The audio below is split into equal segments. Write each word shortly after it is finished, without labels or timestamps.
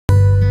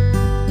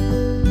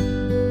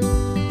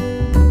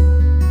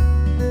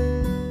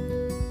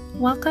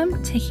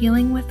Welcome to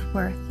Healing with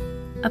Worth,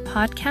 a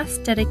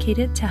podcast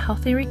dedicated to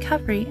healthy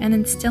recovery and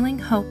instilling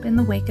hope in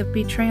the wake of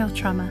betrayal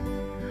trauma.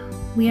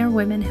 We are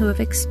women who have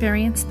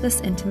experienced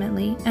this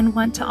intimately and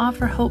want to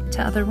offer hope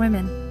to other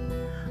women.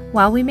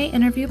 While we may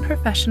interview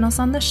professionals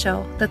on the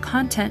show, the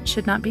content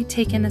should not be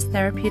taken as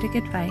therapeutic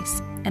advice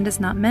and is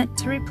not meant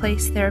to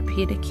replace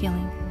therapeutic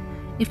healing.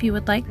 If you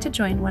would like to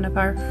join one of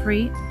our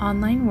free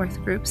online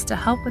Worth groups to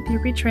help with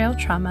your betrayal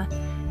trauma,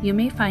 you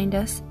may find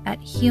us at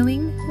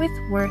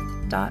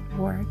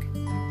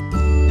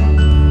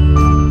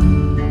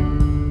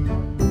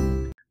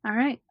healingwithworth.org. All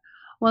right.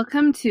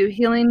 Welcome to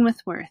Healing with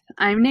Worth.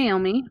 I'm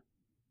Naomi.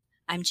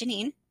 I'm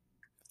Janine.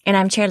 And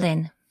I'm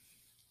Cherlyn.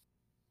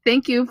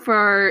 Thank you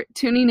for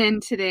tuning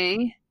in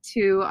today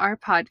to our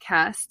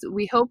podcast.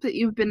 We hope that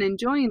you've been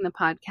enjoying the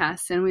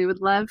podcast, and we would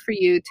love for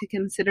you to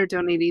consider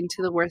donating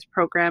to the Worth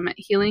program at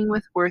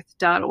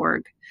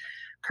healingwithworth.org.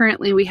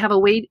 Currently, we have a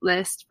wait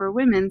list for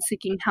women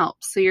seeking help,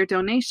 so your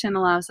donation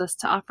allows us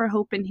to offer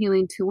hope and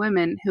healing to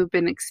women who've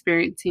been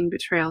experiencing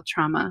betrayal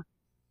trauma.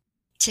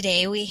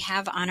 Today we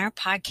have on our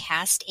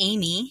podcast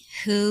Amy,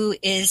 who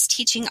is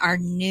teaching our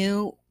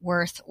new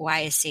Worth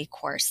YSA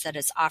course that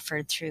is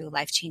offered through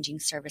Life Changing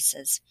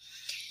Services.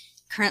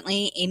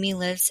 Currently, Amy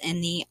lives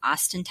in the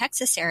Austin,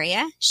 Texas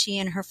area. She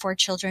and her 4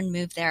 children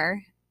moved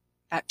there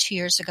about 2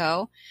 years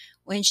ago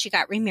when she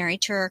got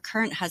remarried to her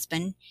current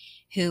husband,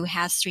 who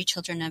has 3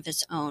 children of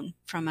his own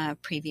from a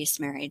previous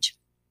marriage.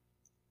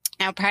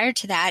 Now, prior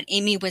to that,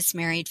 Amy was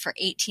married for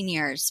 18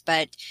 years,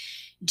 but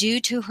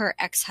due to her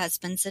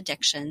ex-husband's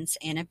addictions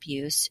and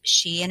abuse,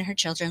 she and her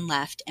children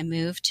left and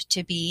moved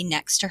to be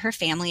next to her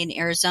family in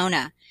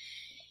Arizona.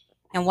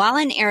 And while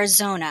in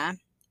Arizona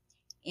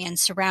and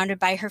surrounded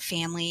by her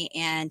family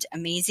and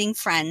amazing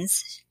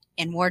friends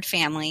and Ward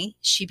family,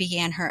 she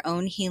began her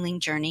own healing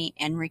journey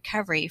and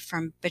recovery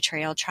from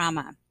betrayal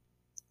trauma.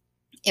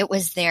 It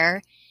was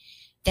there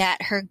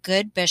that her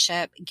good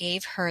bishop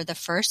gave her the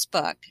first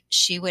book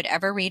she would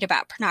ever read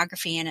about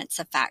pornography and its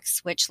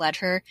effects, which led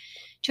her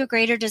to a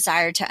greater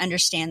desire to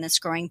understand this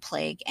growing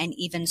plague and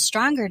even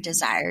stronger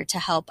desire to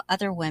help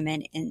other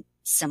women in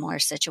similar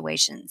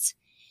situations.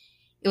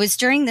 It was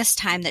during this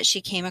time that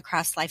she came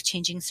across Life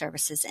Changing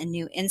Services and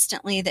knew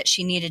instantly that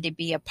she needed to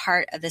be a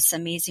part of this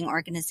amazing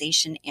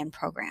organization and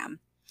program.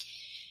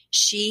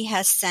 She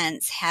has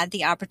since had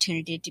the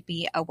opportunity to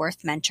be a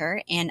Worth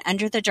mentor, and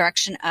under the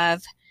direction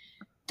of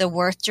the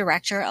Worth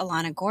director,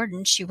 Alana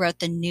Gordon, she wrote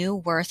the new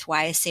Worth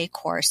YSA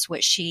course,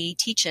 which she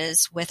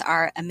teaches with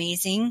our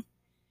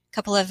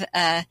couple of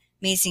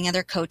amazing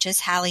other coaches,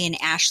 Hallie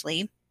and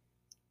Ashley.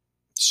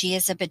 She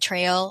is a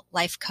betrayal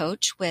life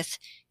coach with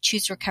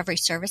Choose Recovery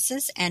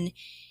Services and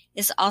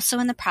is also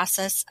in the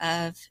process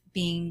of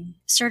being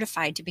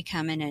certified to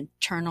become an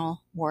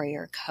Eternal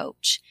Warrior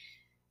coach.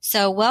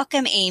 So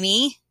welcome,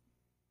 Amy.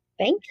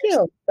 Thank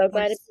you. So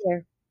glad to be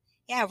here.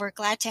 Yeah, we're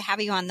glad to have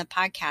you on the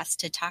podcast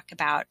to talk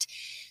about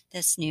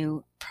this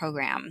new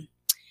program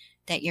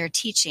that you're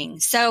teaching.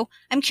 So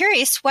I'm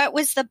curious, what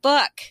was the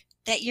book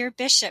that your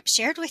bishop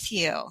shared with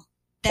you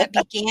that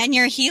began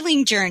your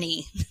healing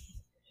journey?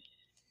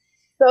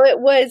 So it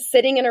was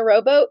Sitting in a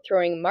Rowboat,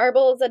 Throwing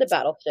Marbles at a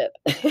Battleship.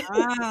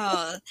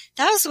 Oh,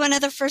 that was one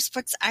of the first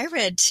books I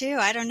read too.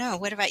 I don't know.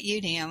 What about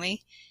you,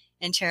 Naomi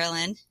and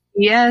Cherlyn?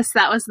 Yes,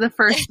 that was the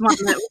first one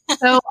that was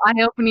so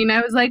eye-opening.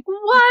 I was like,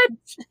 what?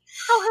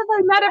 How have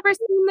I not ever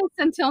seen this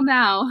until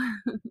now?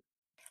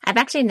 I've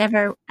actually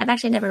never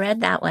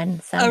read that one.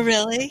 So. Oh,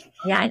 really?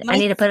 Yeah, I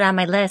need to put it on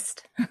my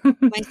list.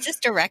 My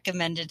sister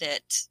recommended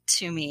it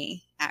to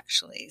me,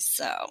 actually.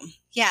 So,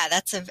 yeah,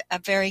 that's a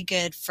very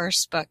good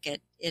first book.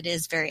 It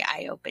is very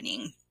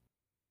eye-opening.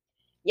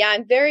 Yeah,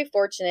 I'm very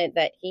fortunate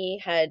that he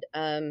had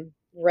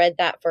read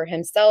that for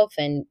himself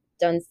and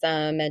done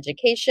some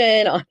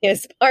education on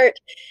his part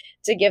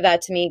to give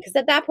that to me. Because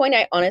at that point,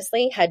 I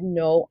honestly had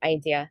no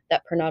idea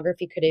that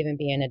pornography could even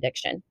be an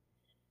addiction.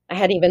 I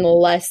had even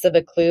less of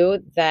a clue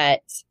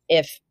that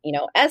if,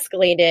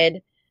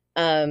 escalated,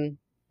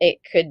 it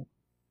could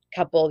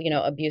couple,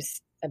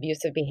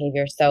 abusive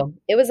behavior. So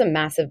it was a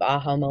massive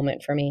aha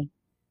moment for me.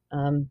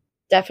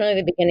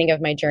 Definitely the beginning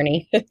of my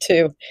journey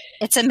too.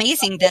 It's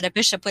amazing that a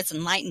bishop was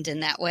enlightened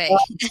in that way.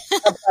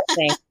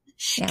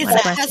 Because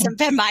that hasn't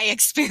been my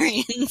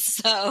experience.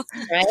 So,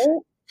 right?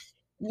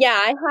 Yeah,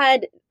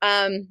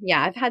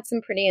 I've had some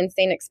pretty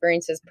insane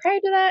experiences prior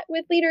to that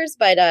with leaders,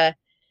 but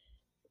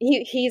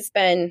he's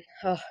been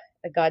a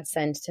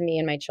godsend to me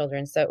and my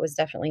children. So it was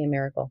definitely a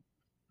miracle.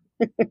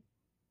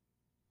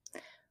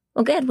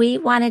 Well, good. We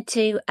wanted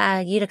you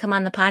to come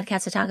on the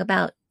podcast to talk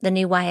about the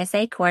new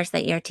YSA course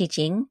that you're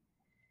teaching.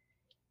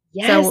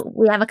 Yes. So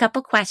we have a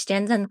couple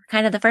questions, and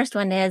kind of the first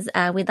one is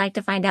we'd like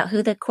to find out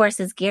who the course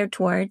is geared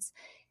towards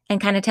and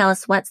kind of tell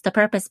us what's the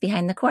purpose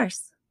behind the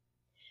course.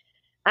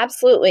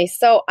 Absolutely.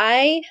 So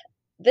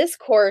this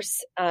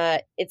course,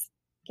 it's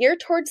geared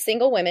towards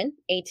single women,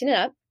 18 and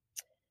up.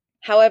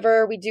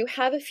 However, we do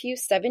have a few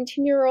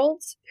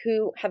 17-year-olds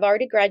who have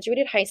already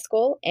graduated high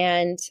school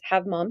and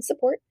have mom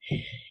support.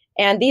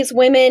 And these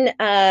women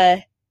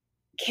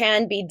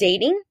can be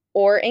dating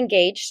or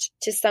engaged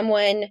to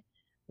someone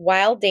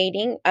while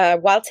dating,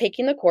 while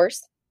taking the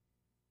course.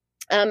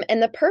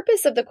 And the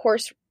purpose of the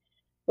course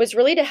was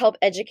really to help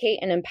educate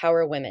and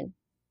empower women,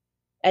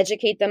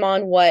 educate them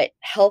on what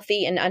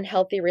healthy and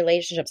unhealthy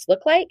relationships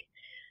look like,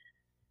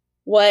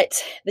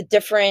 what the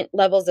different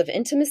levels of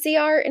intimacy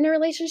are in a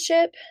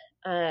relationship,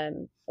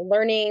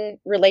 learning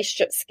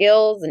relationship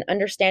skills and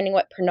understanding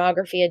what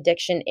pornography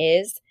addiction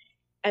is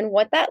and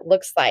what that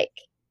looks like,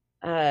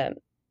 and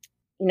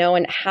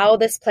how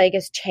this plague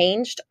has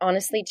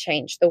honestly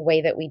changed the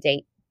way that we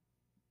date.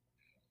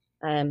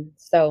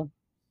 So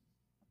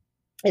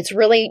it's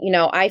really,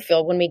 I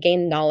feel when we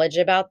gain knowledge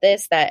about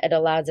this, that it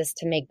allows us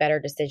to make better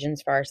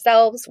decisions for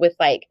ourselves with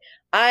like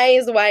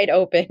eyes wide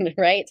open,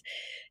 right?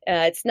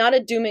 It's not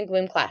a doom and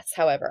gloom class.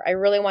 However, I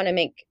really want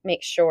to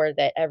make sure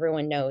that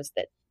everyone knows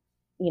that,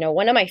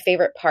 one of my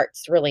favorite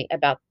parts really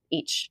about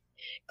each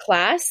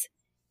class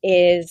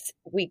is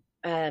we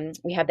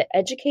have the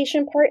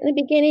education part in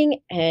the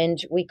beginning, and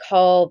we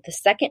call the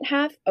second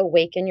half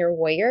Awaken Your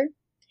Warrior.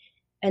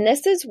 And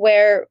this is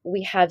where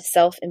we have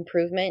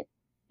self-improvement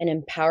and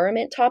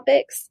empowerment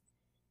topics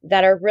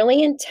that are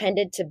really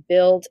intended to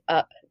build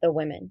up the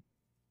women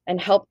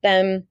and help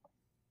them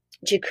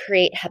to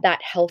create that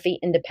healthy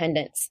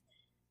independence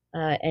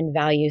and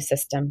value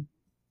system.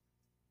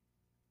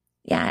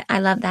 Yeah, I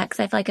love that, because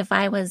I feel like if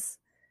I was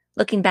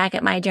looking back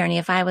at my journey,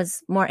 if I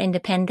was more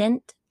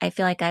independent, I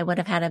feel like I would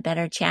have had a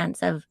better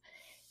chance of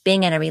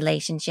being in a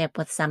relationship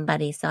with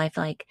somebody. So I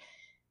feel like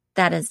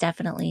that is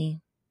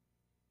definitely,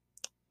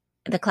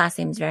 the class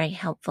seems very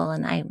helpful,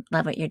 and I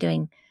love what you're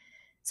doing.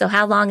 So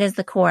how long is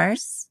the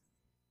course?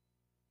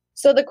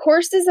 So the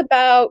course is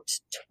about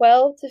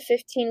 12 to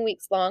 15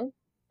 weeks long,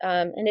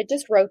 and it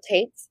just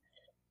rotates,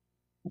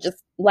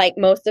 just like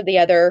most of the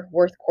other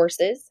Worth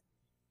courses.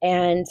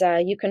 And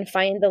you can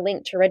find the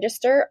link to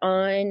register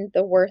on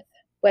the Worth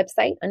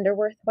website under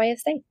Worth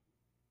YSA.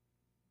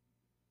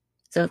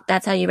 So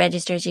that's how you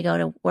register, is you go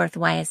to Worth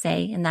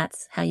YSA, and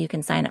that's how you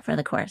can sign up for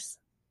the course.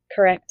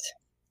 Correct.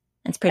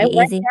 It's pretty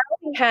easy.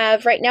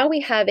 Right now we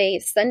have a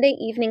Sunday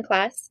evening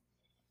class,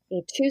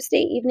 a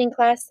Tuesday evening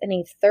class, and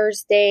a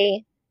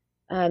Thursday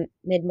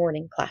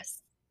mid-morning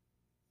class.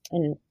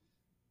 And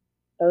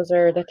those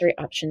are the 3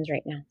 options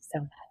right now.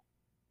 So,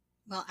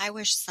 well, I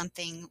wish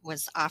something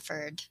was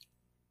offered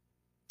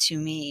to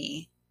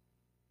me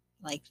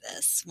like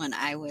this when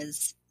I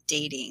was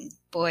dating.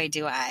 Boy,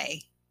 do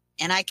I.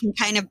 And I can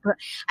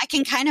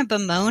kind of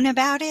bemoan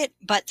about it,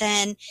 but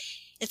then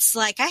it's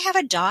like I have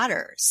a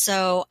daughter,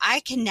 so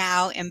I can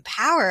now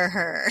empower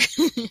her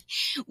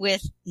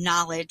with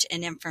knowledge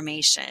and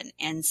information.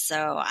 And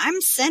so I'm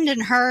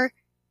sending her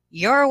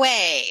your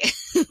way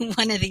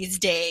one of these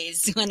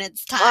days when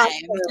it's time.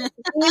 Awesome.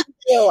 Thank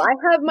you. I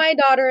have my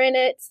daughter in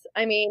it.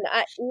 I mean,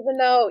 even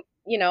though,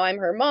 I'm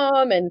her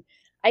mom and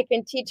I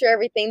can teach her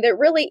everything, there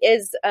really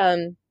is,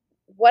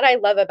 what I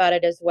love about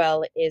it as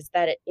well is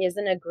that it is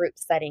in a group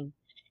setting.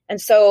 And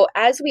so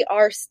as we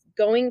are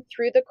going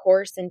through the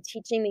course and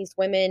teaching these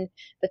women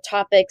the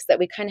topics that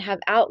we kind of have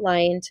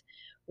outlined,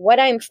 what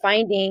I'm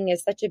finding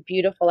is such a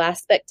beautiful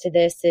aspect to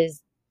this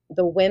is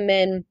the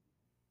women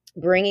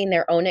bringing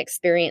their own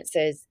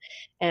experiences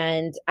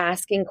and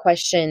asking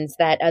questions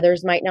that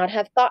others might not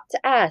have thought to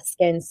ask.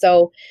 And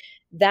so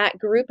that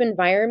group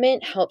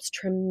environment helps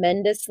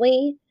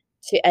tremendously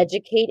to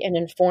educate and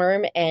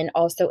inform and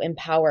also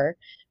empower.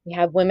 We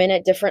have women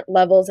at different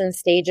levels and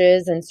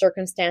stages and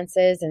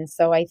circumstances. And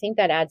so I think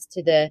that adds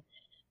to the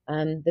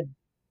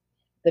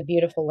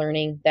beautiful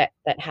learning that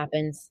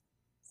happens.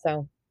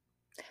 So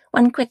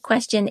one quick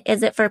question.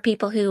 Is it for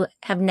people who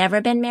have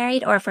never been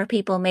married, or for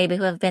people maybe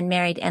who have been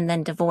married and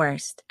then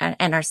divorced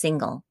and are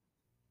single?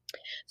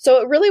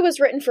 So it really was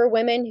written for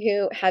women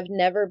who have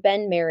never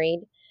been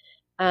married.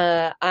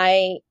 We're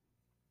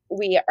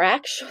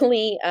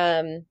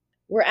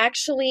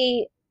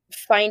actually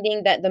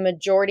finding that the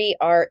majority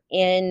are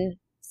in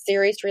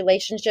serious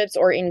relationships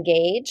or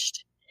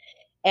engaged.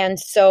 And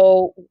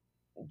so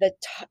the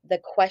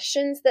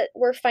questions that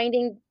we're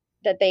finding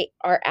that they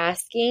are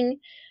asking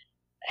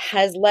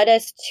has led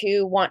us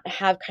to want to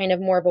have kind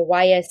of more of a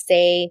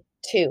YSA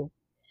too.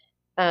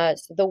 So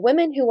the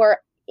women who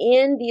are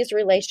in these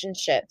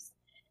relationships,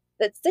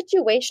 the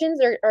situations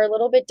are a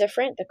little bit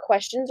different. The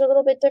questions are a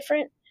little bit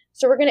different.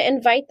 So we're going to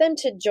invite them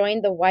to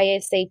join the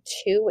YSA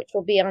 2, which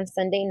will be on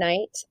Sunday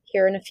night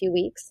here in a few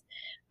weeks.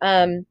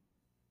 That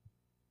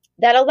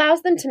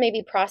allows them to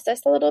maybe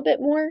process a little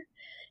bit more.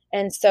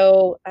 And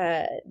so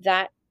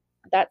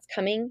that's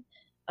coming.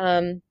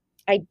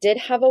 I did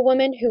have a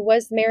woman who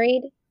was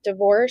married,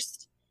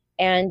 divorced,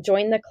 and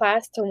joined the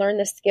class to learn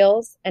the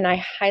skills. And I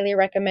highly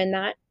recommend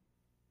that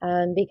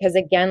because,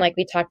 again, like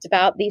we talked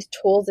about, these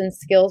tools and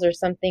skills are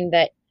something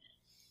that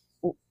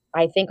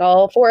I think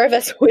all 4 of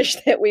us wish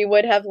that we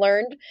would have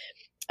learned.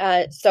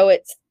 So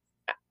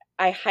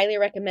I highly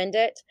recommend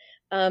it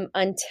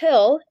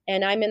until,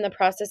 and I'm in the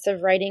process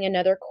of writing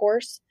another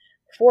course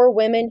for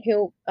women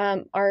who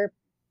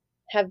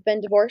have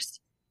been divorced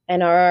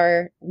and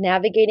are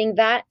navigating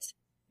that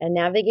and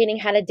navigating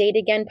how to date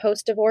again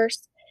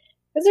post-divorce.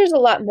 because there's a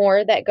lot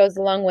more that goes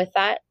along with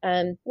that.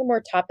 A little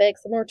more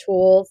topics, a little more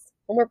tools,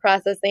 a little more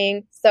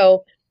processing.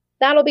 So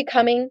that'll be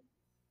coming.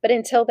 But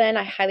until then,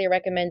 I highly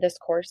recommend this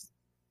course.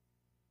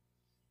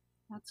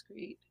 That's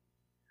great.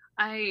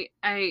 I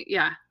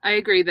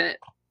agree that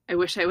I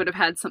wish I would have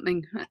had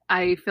something.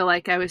 I feel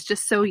like I was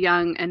just so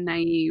young and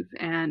naive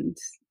and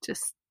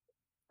just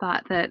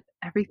thought that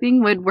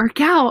everything would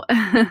work out.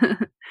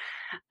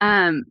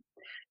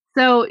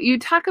 So you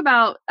talk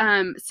about,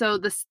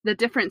 the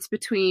difference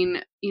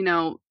between,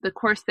 the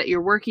course that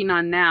you're working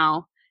on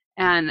now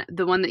and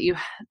the one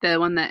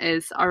that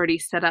is already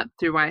set up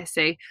through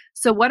YSA.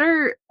 So what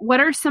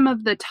are some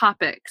of the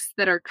topics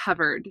that are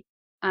covered,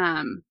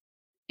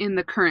 in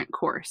the current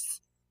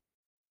course?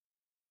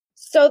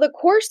 So the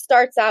course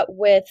starts out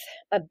with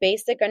a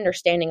basic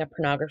understanding of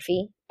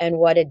pornography and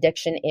what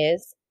addiction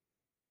is.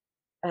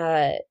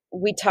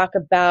 We talk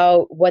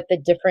about what the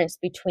difference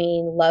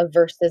between love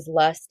versus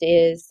lust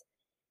is,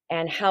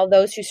 and how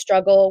those who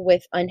struggle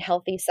with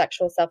unhealthy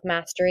sexual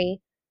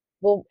self-mastery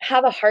will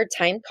have a hard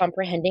time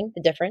comprehending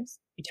the difference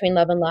between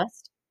love and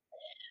lust.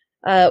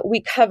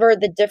 We cover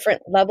the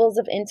different levels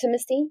of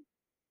intimacy,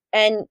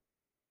 and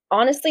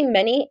honestly,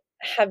 many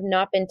have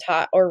not been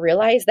taught or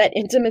realized that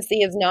intimacy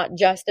is not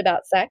just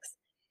about sex.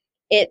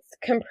 It's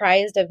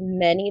comprised of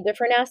many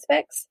different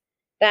aspects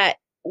that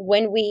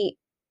when we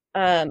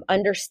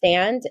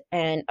understand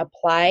and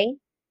apply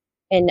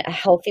in a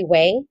healthy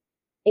way,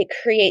 it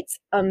creates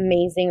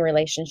amazing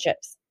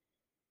relationships.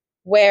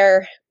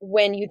 Where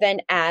when you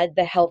then add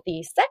the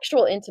healthy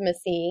sexual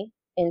intimacy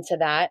into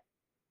that,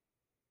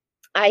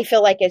 I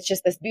feel like it's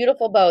just this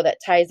beautiful bow that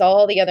ties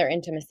all the other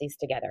intimacies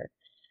together.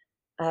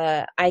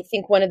 I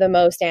think one of the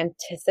most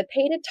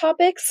anticipated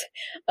topics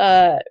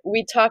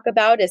we talk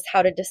about is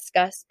how to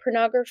discuss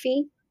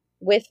pornography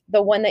with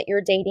the one that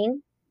you're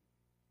dating.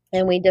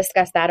 And we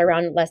discuss that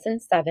around lesson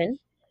 7.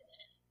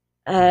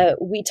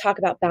 We talk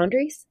about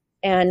boundaries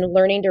and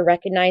learning to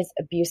recognize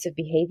abusive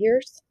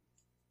behaviors.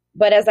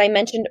 But as I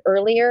mentioned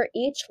earlier,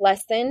 each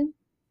lesson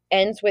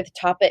ends with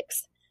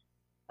topics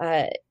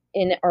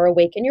in our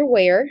Awaken Your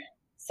Where,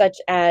 such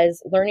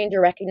as learning to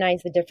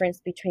recognize the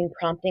difference between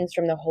promptings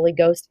from the Holy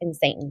Ghost and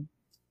Satan,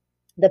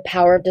 the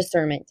power of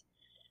discernment,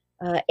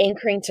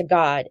 anchoring to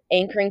God,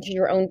 anchoring to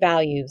your own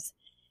values,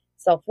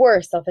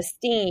 self-worth,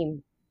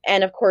 self-esteem.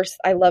 And of course,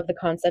 I love the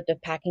concept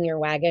of packing your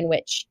wagon,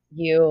 which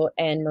you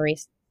and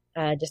Maurice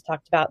just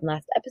talked about in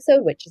last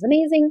episode, which is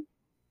amazing.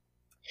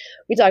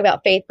 We talk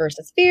about faith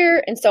versus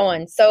fear and so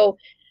on. So,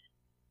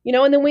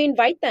 and then we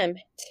invite them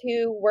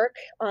to work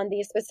on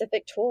these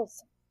specific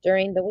tools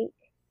during the week.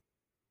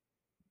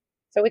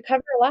 So we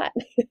cover a lot.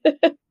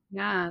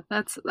 Yeah,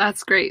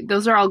 that's great.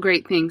 Those are all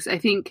great things. I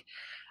think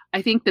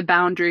the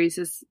boundaries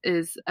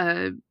is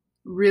a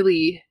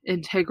really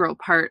integral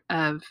part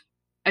of,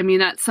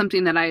 that's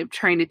something that I'm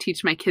trying to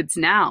teach my kids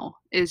now,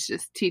 is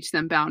just teach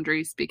them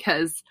boundaries,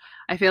 because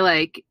I feel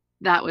like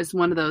that was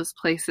one of those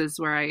places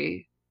where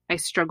I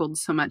struggled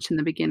so much in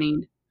the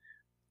beginning.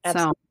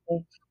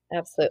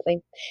 Absolutely.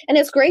 And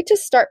it's great to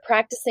start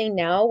practicing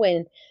now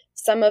when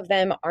some of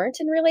them aren't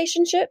in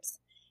relationships.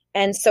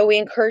 And so we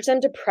encourage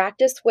them to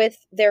practice with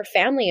their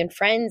family and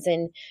friends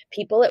and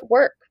people at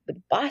work, with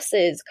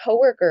bosses,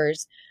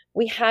 coworkers.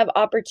 We have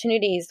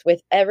opportunities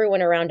with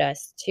everyone around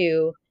us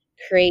to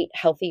create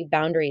healthy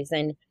boundaries.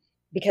 And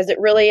because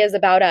it really is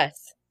about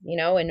us,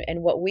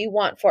 and what we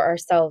want for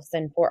ourselves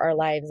and for our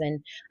lives.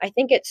 And I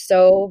think it's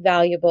so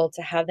valuable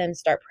to have them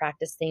start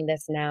practicing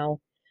this now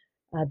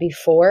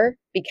before,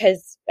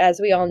 because as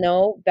we all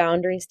know,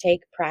 boundaries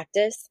take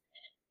practice.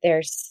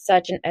 There's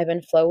such an ebb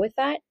and flow with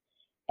that.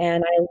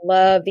 And I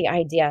love the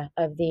idea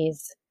of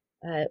these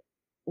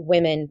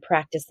women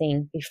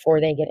practicing before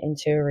they get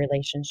into a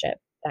relationship,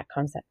 that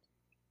concept.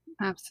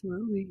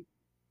 Absolutely.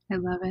 I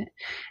love it.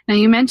 Now,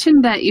 you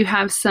mentioned that you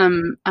have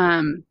some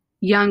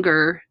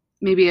younger,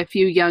 maybe a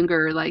few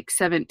younger, like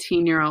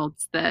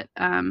 17-year-olds that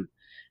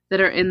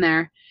are in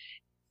there.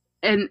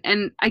 And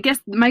I guess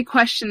my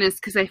question is,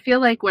 because I feel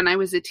like when I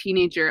was a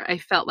teenager, I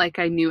felt like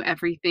I knew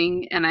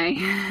everything, and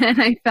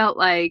I felt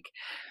like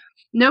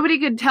nobody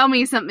could tell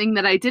me something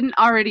that I didn't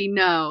already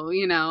know,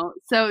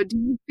 So do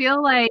you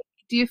feel like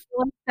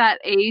that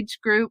age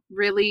group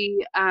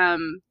really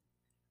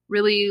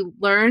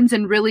learns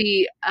and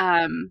really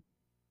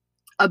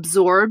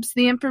absorbs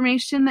the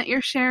information that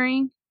you're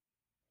sharing?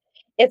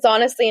 It's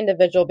honestly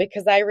individual,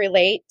 because I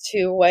relate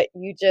to what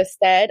you just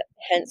said,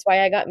 hence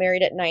why I got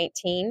married at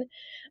 19.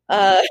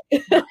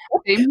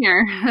 Same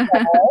here.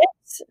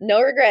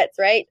 No regrets,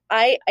 right?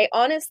 I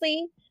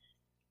honestly,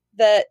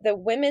 the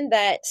women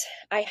that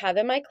I have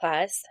in my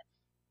class,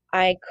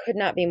 I could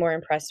not be more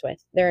impressed with.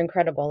 They're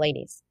incredible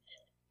ladies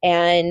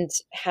and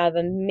have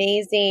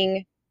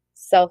amazing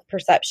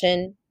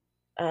self-perception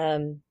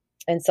and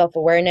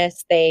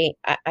self-awareness.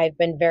 I've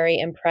been very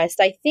impressed.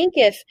 I think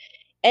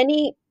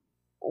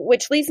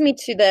which leads me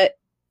to the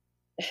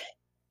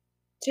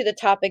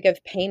topic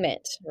of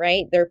payment,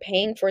 right? They're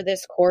paying for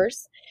this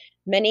course.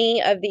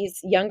 Many of these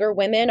younger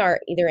women are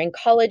either in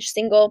college,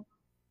 single,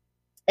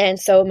 and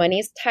so money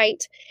is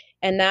tight.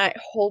 And that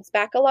holds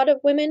back a lot of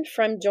women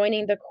from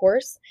joining the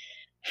course.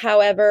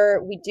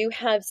 However, we do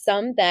have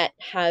some that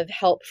have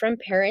help from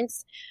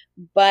parents,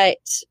 but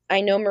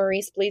I know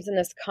Maurice believes in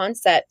this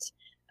concept.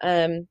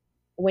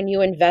 When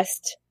you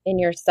invest in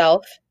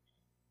yourself,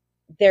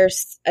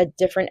 there's a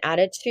different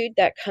attitude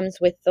that comes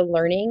with the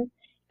learning.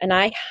 And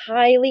I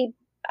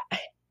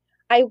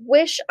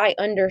wish I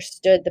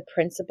understood the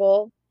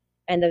principle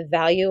and the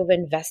value of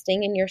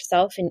investing in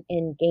yourself and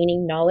in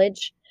gaining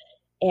knowledge.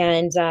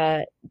 And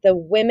the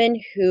women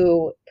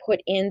who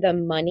put in the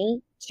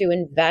money to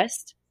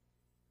invest,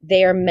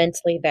 they are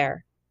mentally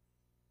there.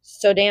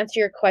 So to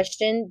answer your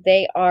question,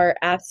 they are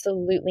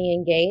absolutely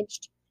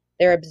engaged.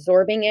 They're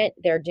absorbing it.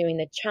 They're doing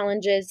the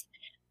challenges.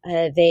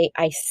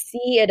 I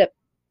see it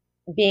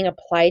being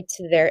applied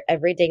to their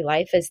everyday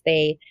life as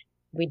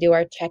we do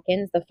our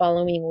check-ins the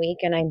following week.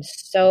 And I'm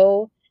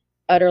so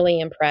utterly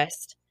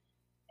impressed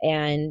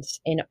and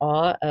in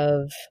awe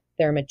of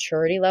their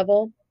maturity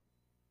level.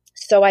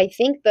 So I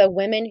think the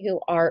women who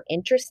are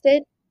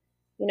interested,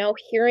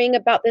 hearing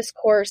about this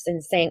course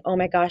and saying, oh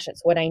my gosh,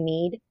 it's what I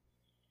need.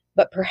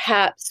 But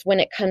perhaps when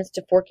it comes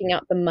to forking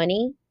out the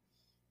money,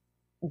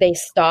 they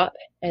stop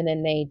and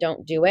then they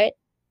don't do it.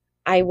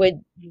 I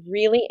would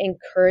really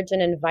encourage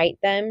and invite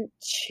them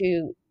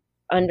to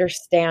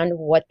understand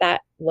what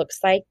that looks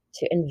like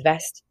to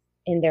invest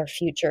in their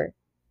future,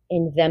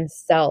 in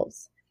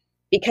themselves,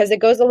 because it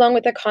goes along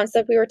with the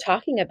concept we were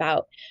talking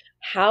about.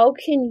 How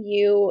can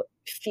you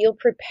feel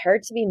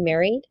prepared to be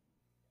married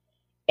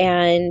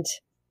and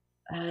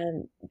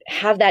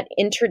have that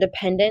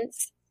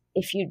interdependence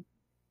if you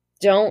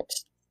don't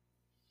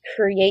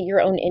create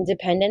your own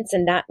independence?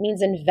 And that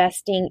means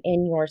investing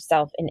in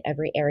yourself in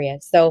every area.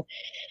 So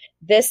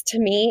this to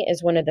me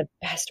is one of the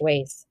best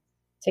ways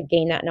to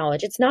gain that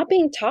knowledge. It's not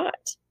being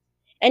taught.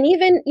 And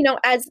even,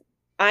 as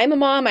I'm a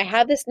mom, I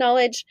have this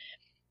knowledge,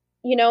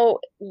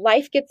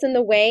 life gets in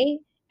the way.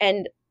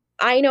 And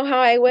I know how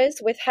I was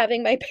with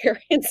having my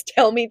parents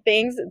tell me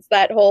things. It's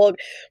that whole,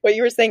 what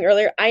you were saying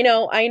earlier. I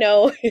know.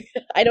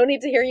 I don't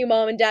need to hear you,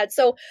 mom and dad.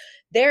 So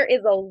there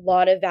is a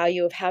lot of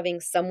value of having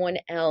someone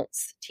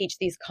else teach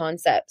these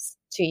concepts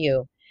to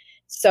you.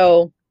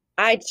 So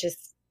I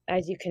just,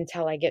 as you can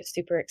tell, I get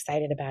super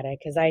excited about it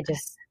because I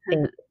just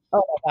think,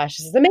 oh my gosh,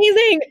 this is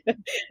amazing.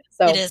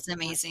 So it is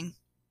amazing.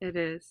 It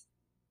is.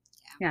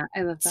 Yeah,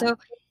 I love that. So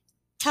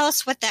tell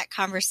us what that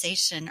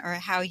conversation, or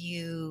how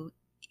you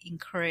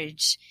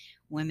encourage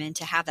women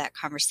to have that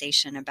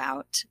conversation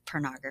about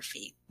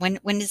pornography. When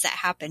does that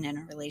happen in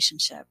a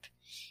relationship?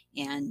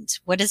 And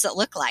what does it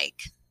look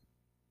like?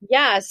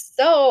 Yeah,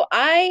 so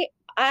I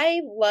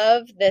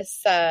love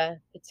this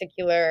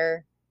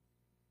particular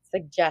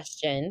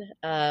suggestion.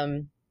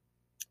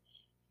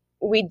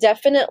 We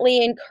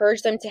definitely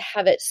encourage them to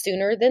have it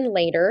sooner than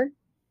later.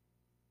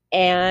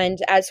 And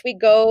as we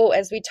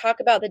talk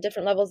about the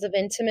different levels of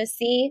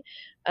intimacy,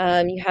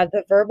 you have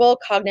the verbal,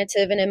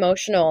 cognitive, and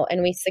emotional.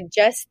 And we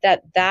suggest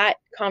that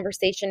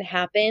conversation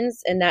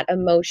happens in that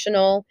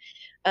emotional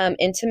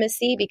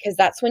intimacy, because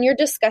that's when you're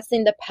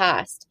discussing the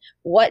past,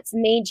 what's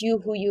made you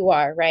who you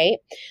are, right?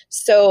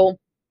 So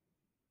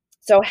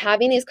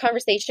having these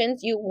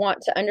conversations, you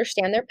want to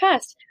understand their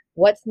past,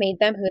 what's made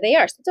them who they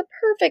are. So it's a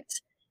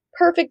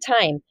perfect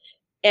time.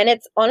 And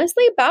it's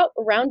honestly about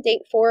around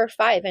date 4 or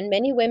 5. And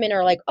many women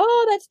are like,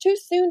 oh, that's too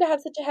soon to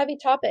have such a heavy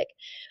topic.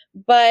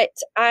 But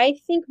I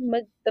think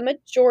the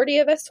majority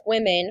of us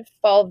women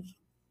fall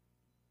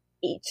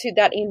to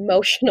that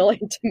emotional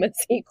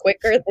intimacy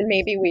quicker than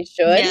maybe we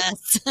should.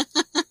 Yes.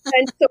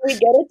 And so we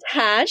get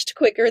attached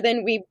quicker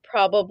than we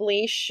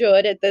probably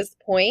should at this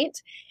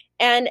point.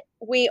 And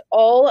we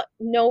all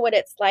know what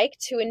it's like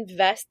to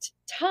invest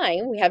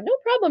time. We have no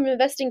problem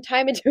investing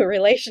time into a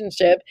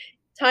relationship,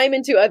 time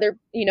into other,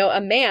 a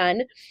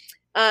man.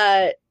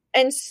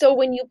 And so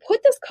when you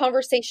put this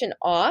conversation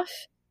off,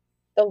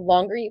 the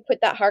longer you put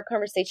that hard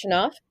conversation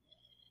off,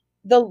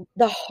 the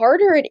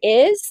harder it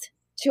is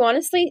to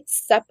honestly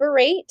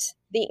separate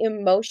the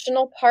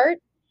emotional part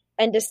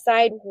and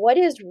decide what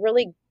is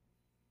really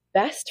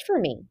best for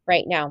me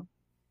right now.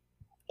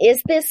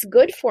 Is this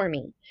good for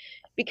me?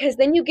 Because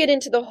then you get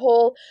into the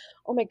whole,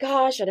 oh my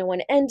gosh, I don't want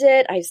to end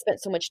it. I've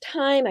spent so much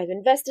time. I've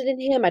invested in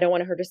him. I don't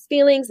want to hurt his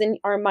feelings. And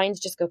our minds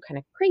just go kind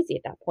of crazy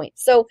at that point.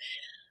 So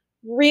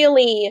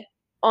really,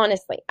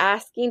 honestly,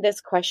 asking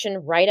this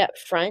question right up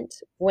front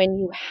when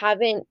you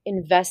haven't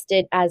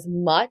invested as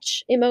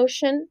much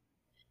emotional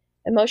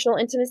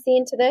intimacy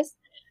into this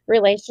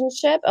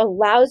relationship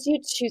allows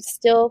you to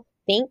still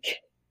think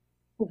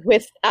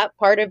with that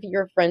part of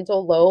your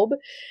frontal lobe.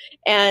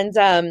 And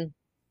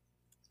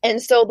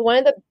so one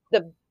of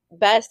the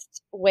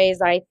best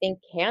ways I think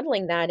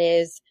handling that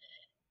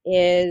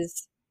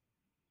is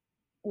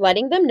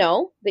letting them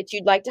know that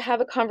you'd like to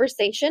have a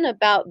conversation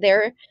about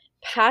their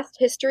past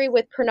history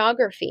with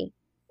pornography,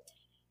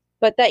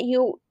 but that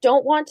you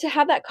don't want to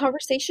have that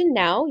conversation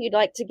now. You'd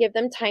like to give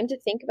them time to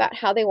think about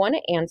how they want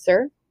to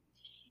answer.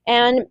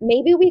 And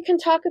maybe we can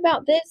talk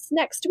about this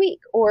next week,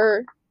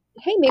 or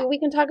hey, maybe we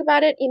can talk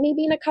about it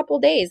maybe in a couple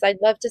days.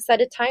 I'd love to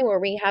set a time where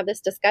we have this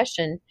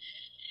discussion.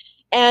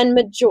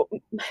 And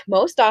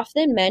most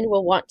often men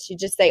will want to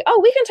just say, oh,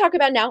 we can talk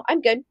about it now.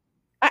 I'm good.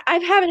 I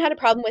haven't had a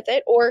problem with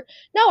it. Or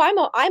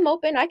no, I'm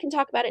open. I can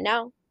talk about it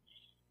now.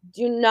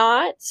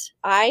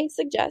 I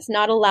suggest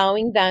not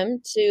allowing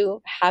them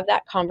to have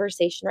that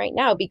conversation right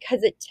now,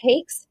 because it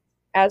takes,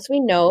 as we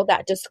know,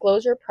 that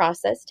disclosure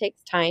process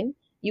takes time.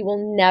 You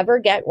will never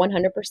get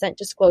 100%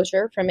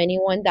 disclosure from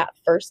anyone that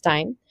first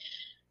time.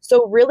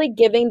 So really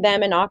giving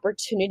them an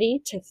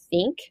opportunity to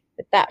think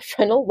with that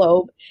frontal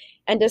lobe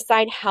and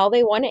decide how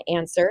they want to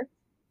answer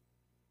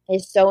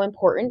is so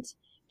important.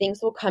 Things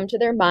will come to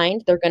their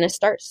mind. They're going to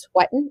start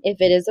sweating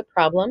if it is a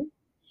problem.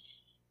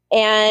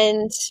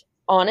 And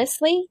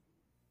honestly,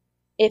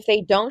 if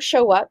they don't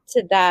show up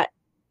to that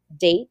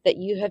date that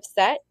you have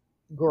set,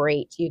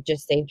 great. You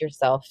just saved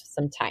yourself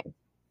some time.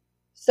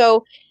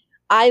 So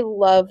I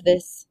love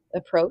this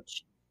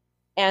approach.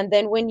 And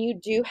then when you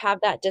do have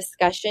that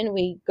discussion,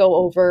 we go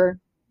over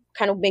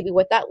kind of maybe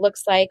what that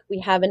looks like. We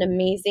have an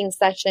amazing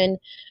session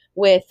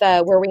with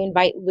where we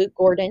invite Luke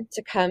Gordon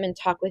to come and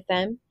talk with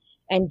them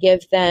and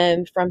give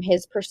them, from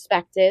his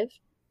perspective,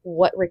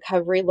 what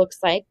recovery looks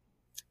like.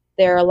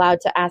 They're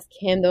allowed to ask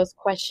him those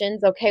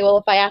questions. Okay, well,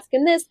 if I ask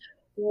him this,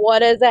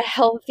 what is a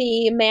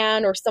healthy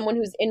man or someone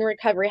who's in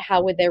recovery,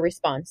 how would they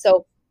respond?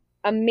 So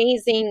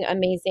amazing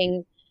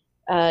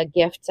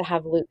gift to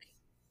have Luke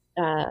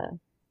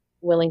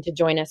willing to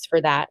join us for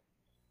that.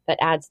 That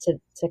adds to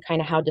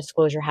kind of how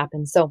disclosure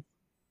happens. So,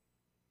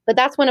 but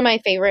that's one of my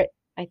favorite,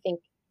 I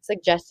think,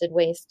 suggested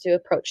ways to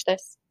approach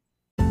this.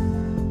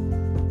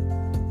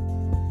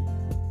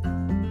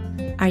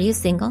 Are you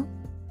single?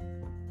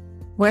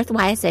 Worth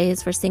YSA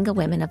is for single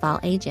women of all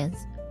ages.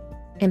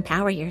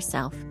 Empower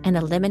yourself and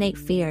eliminate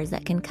fears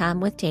that can come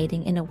with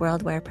dating in a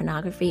world where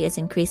pornography is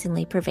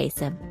increasingly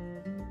pervasive.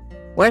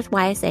 Worth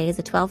YSA is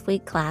a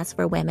 12-week class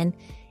for women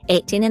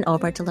 18 and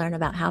over to learn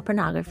about how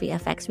pornography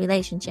affects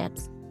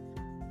relationships,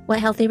 what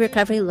healthy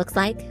recovery looks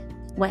like,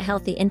 what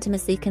healthy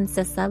intimacy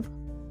consists of,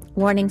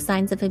 warning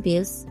signs of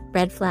abuse,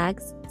 red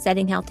flags,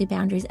 setting healthy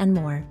boundaries, and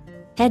more.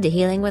 Head to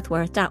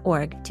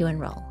healingwithworth.org to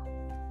enroll.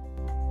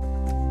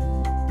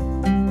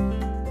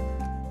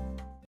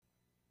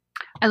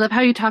 I love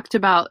how you talked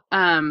about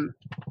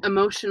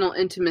emotional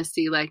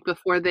intimacy, like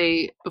before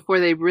they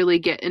really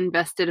get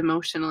invested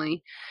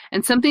emotionally.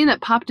 And something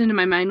that popped into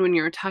my mind when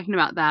you were talking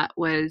about that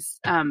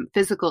was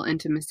physical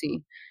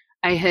intimacy.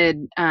 I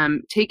had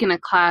taken a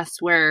class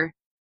where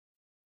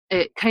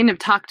it kind of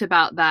talked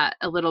about that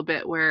a little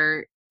bit,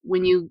 where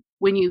when you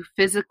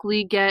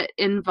physically get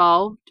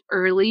involved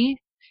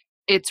early,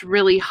 it's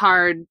really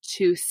hard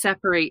to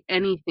separate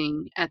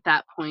anything at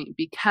that point,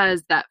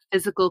 because that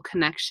physical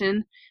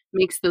connection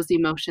makes those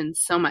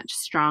emotions so much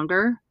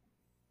stronger.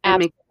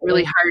 And makes it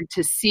really hard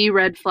to see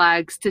red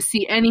flags, to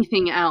see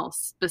anything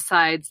else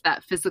besides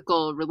that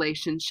physical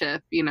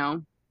relationship, you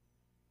know?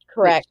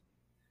 Correct.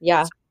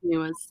 Yeah. It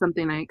was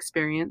something I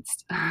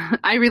experienced.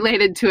 I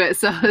related to it.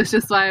 So it's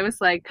just why I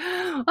was like,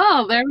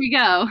 oh, there we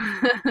go.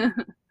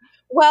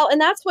 Well,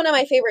 and that's one of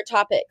my favorite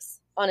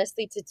topics,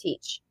 honestly, to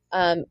teach,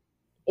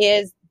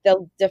 is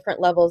the different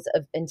levels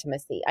of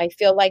intimacy. I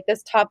feel like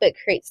this topic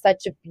creates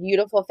such a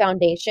beautiful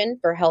foundation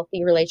for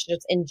healthy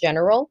relationships in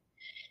general,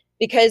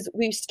 because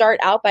we start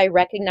out by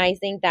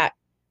recognizing that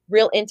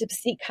real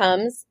intimacy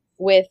comes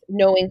with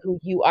knowing who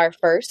you are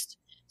first.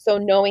 So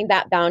knowing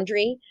that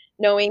boundary,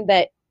 knowing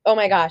that, oh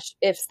my gosh,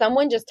 if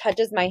someone just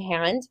touches my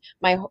hand,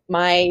 my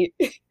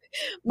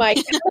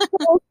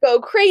chemicals go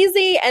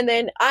crazy, and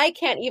then I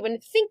can't even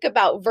think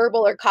about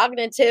verbal or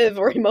cognitive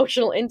or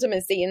emotional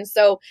intimacy. And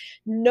so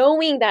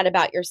knowing that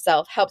about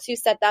yourself helps you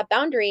set that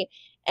boundary.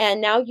 And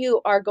now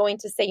you are going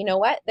to say, you know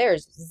what,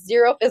 there's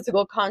zero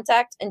physical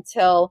contact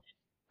until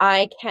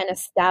I can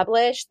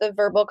establish the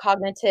verbal,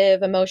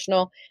 cognitive,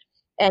 emotional,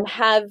 and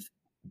have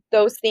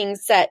those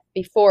things set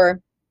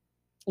before,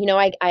 you know,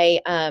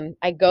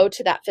 I go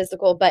to that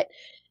physical, but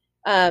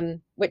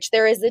which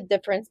there is a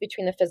difference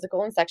between the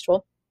physical and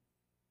sexual.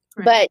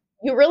 Right. But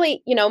you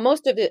really, you know,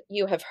 most of it,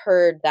 you have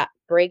heard that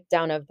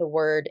breakdown of the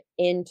word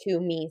into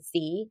me,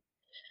 see.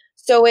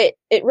 So it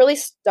really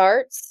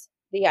starts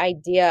the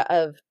idea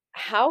of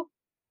how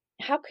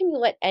can you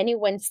let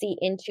anyone see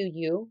into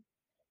you,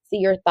 see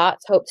your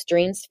thoughts, hopes,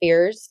 dreams,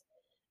 fears,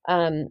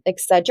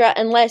 etc.,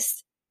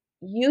 unless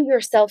you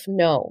yourself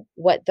know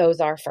what those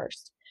are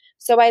first.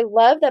 So I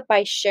love that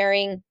by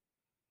starting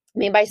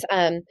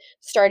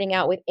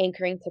out with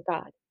anchoring to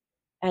God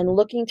and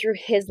looking through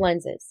His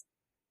lenses,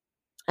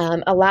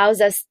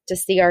 allows us to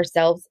see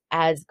ourselves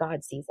as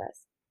God sees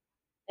us.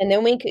 And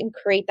then we can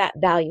create that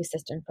value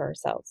system for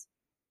ourselves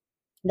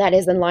that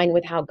is in line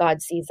with how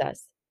God sees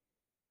us,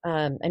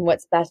 and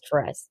what's best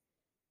for us.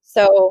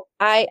 So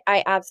I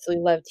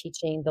absolutely love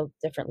teaching the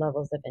different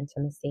levels of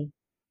intimacy.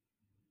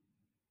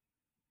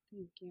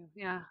 Thank you.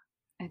 Yeah,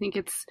 I think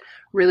it's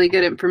really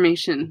good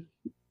information,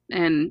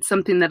 and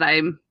something that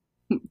I'm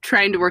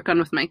trying to work on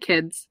with my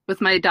kids, with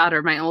my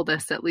daughter, my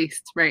oldest, at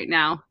least right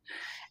now.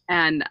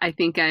 And I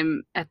think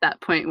I'm at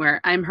that point where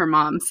I'm her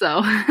mom.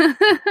 So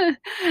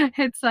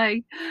it's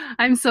like,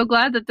 I'm so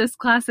glad that this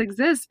class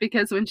exists,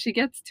 because when she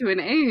gets to an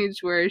age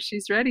where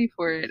she's ready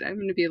for it, I'm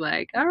going to be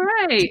like, all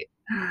right.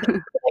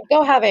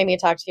 Go have Amy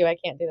talk to you. I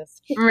can't do this.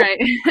 Right.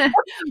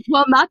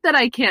 Well, not that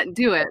I can't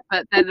do it,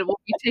 but that it will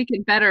be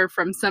taken better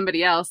from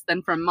somebody else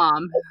than from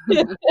mom.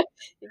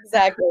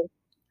 Exactly.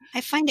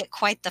 I find it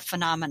quite the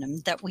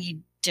phenomenon that we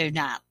do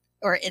not,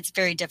 or it's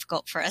very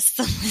difficult for us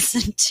to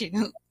listen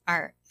to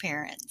our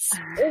parents.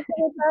 I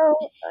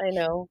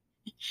know.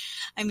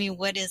 I mean,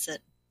 what is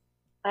it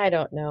I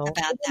don't know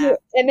about that?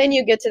 And then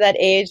you get to that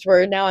age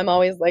where now I'm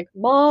always like,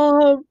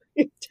 Mom,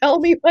 tell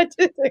me what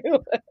to do.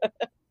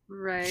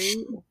 Right.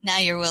 Now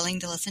you're willing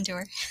to listen to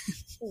her.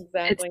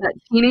 Exactly. It's that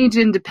teenage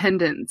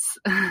independence.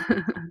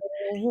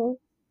 Mm-hmm.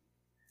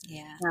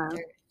 Yeah. Yeah.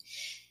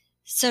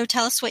 So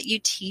tell us what you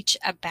teach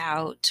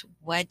about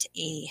what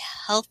a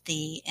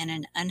healthy and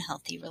an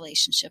unhealthy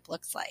relationship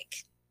looks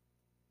like.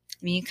 I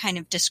mean, you kind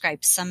of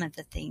described some of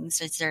the things.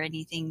 Is there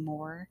anything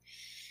more?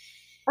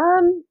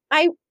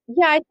 I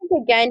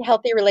think again,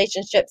 healthy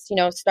relationships,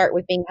 start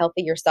with being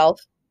healthy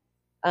yourself,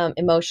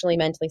 emotionally,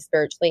 mentally,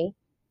 spiritually.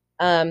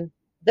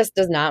 This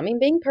does not mean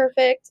being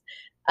perfect,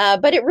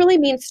 but it really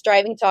means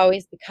striving to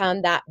always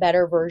become that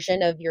better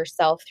version of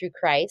yourself through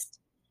Christ.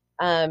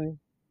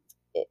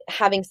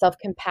 Having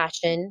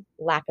self-compassion,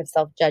 lack of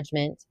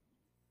self-judgment.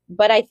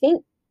 But I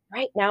think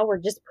right now we're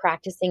just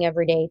practicing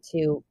every day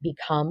to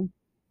become.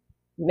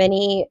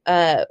 Many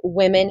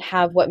women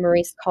have what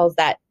Maurice calls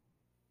that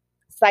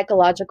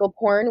psychological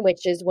porn,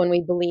 which is when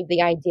we believe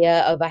the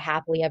idea of a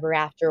happily ever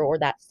after or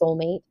that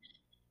soulmate,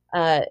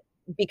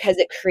 because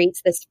it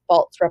creates this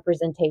false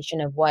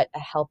representation of what a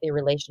healthy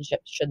relationship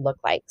should look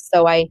like.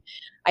 So I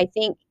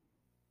think,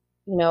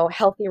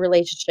 healthy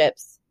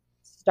relationships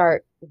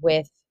start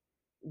with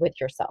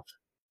yourself.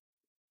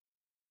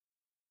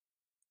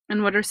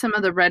 And what are some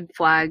of the red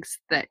flags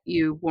that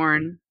you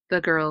warn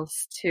the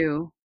girls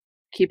to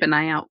keep an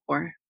eye out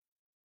for?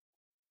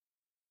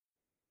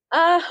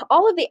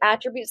 All of the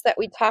attributes that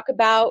we talk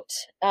about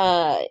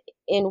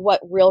in what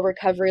real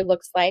recovery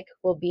looks like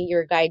will be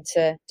your guide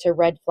to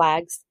red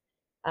flags.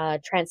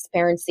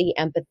 Transparency,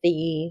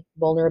 empathy,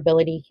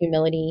 vulnerability,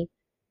 humility.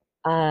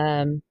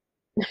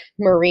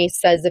 Maurice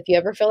says, if you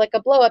ever feel like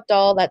a blow-up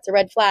doll, that's a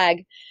red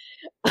flag.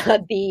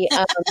 What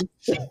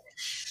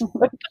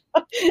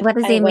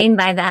does he mean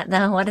by that,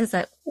 though? What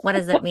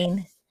does it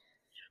mean?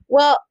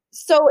 Well,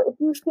 so if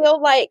you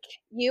feel like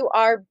your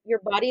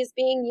body is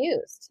being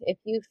used, if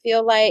you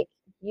feel like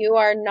you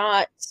are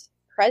not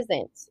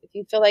present, if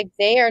you feel like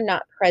they are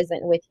not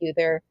present with you,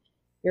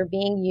 you're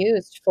being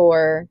used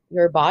for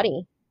your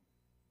body.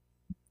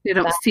 They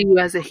don't see you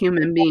as a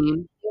human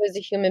being. You as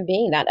a human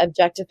being, that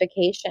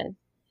objectification.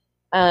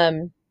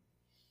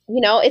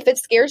 If it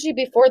scares you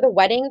before the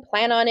wedding,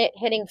 plan on it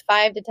hitting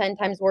 5 to 10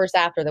 times worse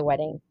after the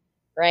wedding,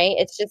 right?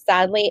 It's just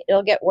sadly,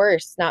 it'll get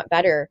worse, not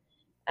better.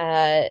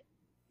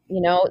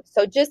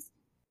 So just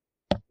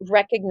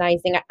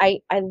recognizing,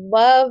 I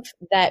love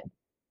that.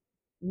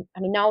 I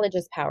mean, knowledge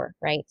is power,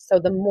 right? So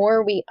the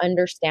more we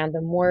understand,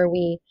 the more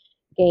we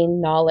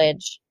gain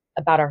knowledge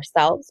about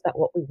ourselves, about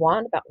what we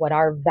want, about what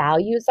our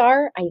values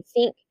are, I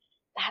think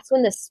that's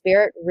when the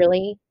Spirit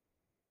really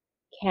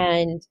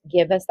can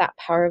give us that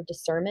power of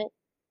discernment.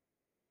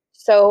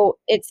 So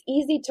it's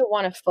easy to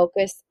want to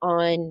focus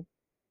on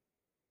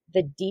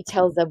the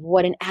details of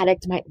what an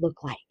addict might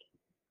look like.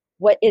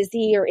 What is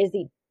he or is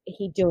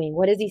he doing?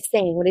 What is he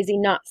saying? What is he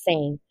not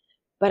saying?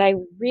 But I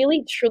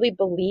really, truly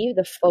believe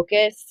the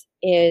focus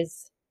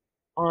is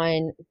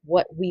on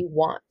what we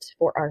want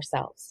for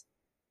ourselves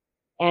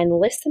and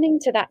listening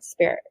to that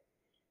Spirit.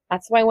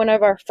 That's why one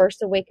of our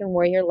first Awaken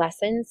Warrior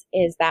lessons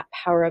is that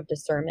power of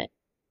discernment.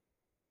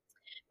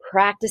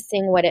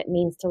 Practicing what it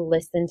means to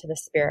listen to the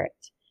Spirit.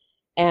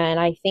 And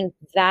I think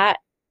that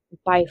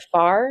by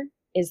far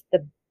is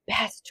the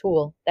best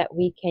tool that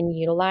we can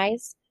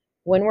utilize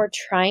when we're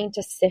trying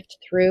to sift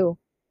through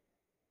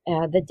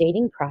the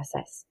dating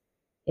process,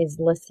 is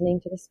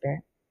listening to the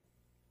Spirit.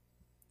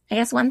 I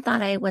guess one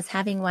thought I was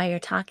having while you're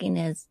talking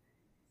is,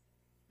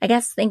 I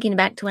guess thinking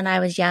back to when I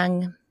was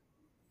young,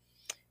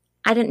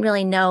 I didn't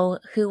really know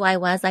who I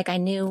was. Like I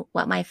knew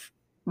what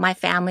my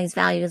family's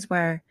values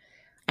were.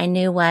 I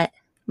knew what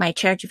my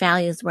church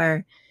values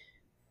were,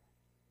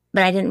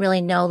 but I didn't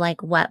really know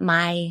like what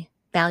my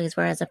values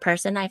were as a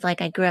person. I feel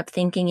like I grew up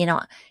thinking,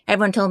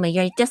 everyone told me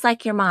you're just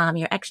like your mom,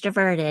 you're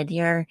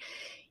extroverted,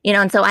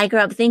 and so I grew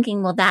up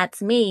thinking, well,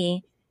 that's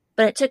me.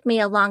 But it took me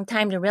a long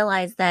time to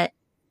realize that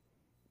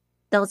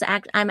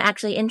I'm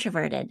actually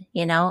introverted.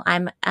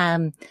 I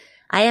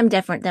am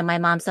different than my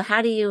mom. So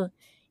how do you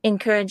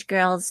encourage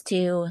girls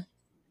to,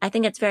 I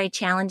think it's very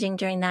challenging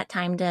during that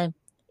time to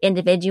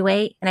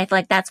individuate. And I feel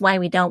like that's why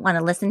we don't want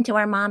to listen to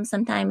our moms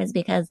sometimes, is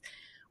because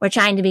we're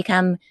trying to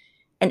become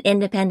an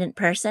independent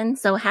person.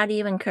 So how do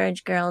you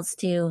encourage girls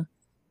to,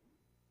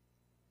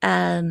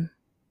 to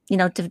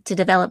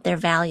develop their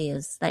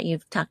values that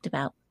you've talked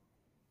about?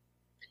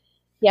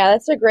 Yeah,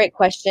 that's a great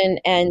question.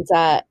 And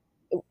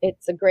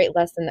it's a great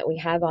lesson that we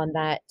have on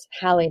that.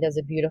 Hallie does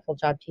a beautiful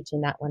job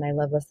teaching that one. I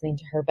love listening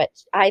to her, but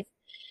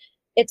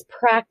it's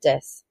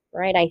practice,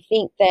 right? I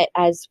think that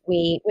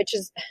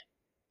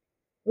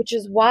which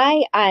is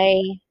why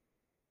I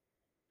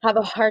have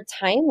a hard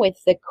time with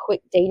the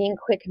quick dating,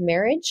 quick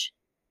marriage.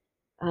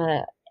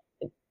 The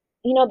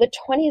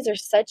 20s are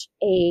such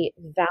a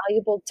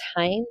valuable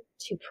time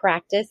to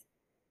practice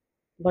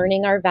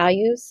learning our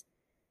values,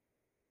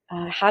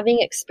 having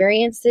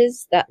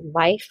experiences that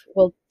life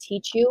will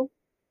teach you.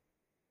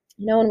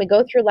 When we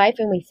go through life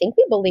and we think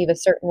we believe a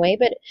certain way,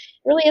 but it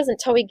really isn't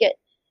until we get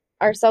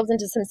ourselves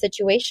into some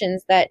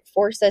situations that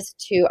force us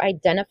to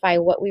identify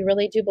what we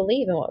really do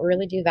believe and what we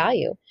really do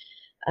value.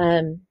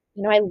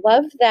 I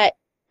love that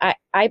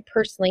I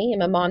personally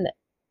am a mom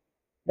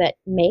that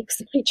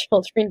makes my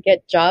children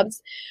get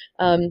jobs,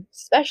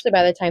 especially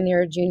by the time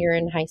they're a junior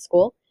in high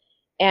school.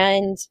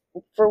 And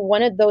for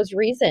one of those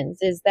reasons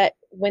is that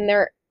when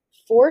they're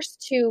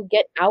forced to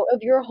get out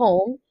of your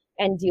home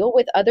and deal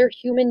with other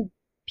human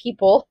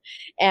people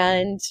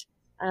and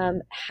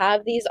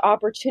have these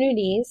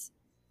opportunities,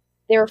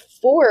 they're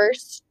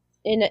forced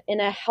in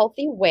a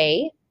healthy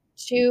way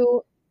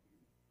to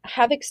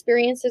have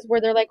experiences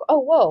where they're like, oh,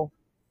 whoa,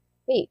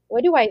 wait,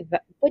 what do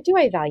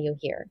I value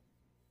here?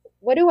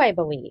 What do I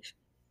believe?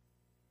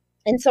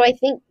 And so I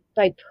think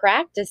by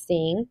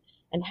practicing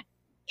and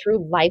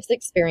through life's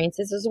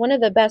experiences is one of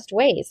the best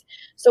ways.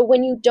 So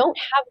when you don't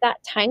have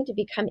that time to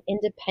become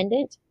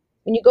independent,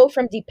 when you go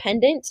from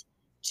dependent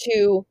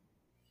to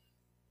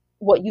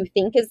what you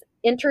think is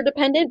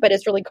interdependent, but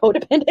it's really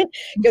codependent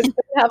because you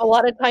have a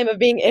lot of time of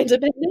being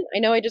independent. I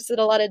know I just said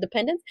a lot of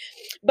dependence,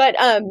 but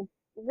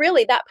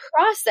really that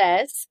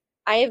process,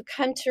 I have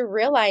come to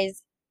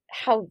realize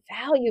how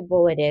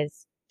valuable it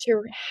is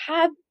to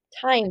have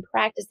time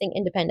practicing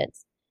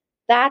independence.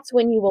 That's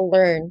when you will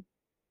learn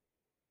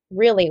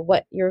really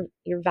what your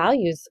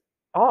values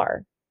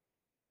are.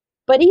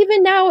 But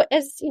even now,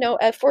 as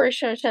a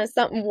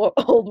 40-something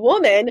old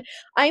woman,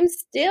 I'm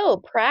still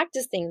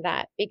practicing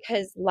that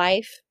because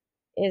life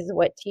is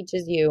what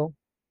teaches you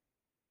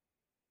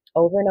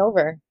over and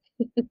over.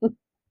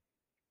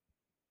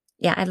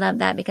 Yeah, I love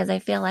that because I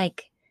feel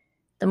like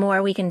the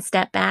more we can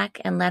step back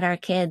and let our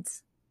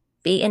kids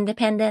be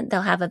independent,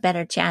 they'll have a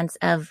better chance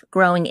of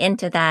growing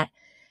into that.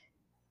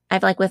 I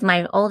feel like with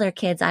my older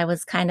kids, I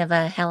was kind of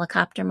a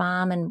helicopter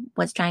mom and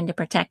was trying to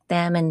protect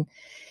them. And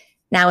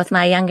now with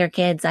my younger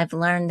kids, I've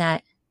learned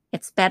that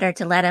it's better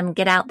to let them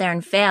get out there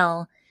and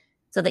fail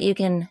so that you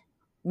can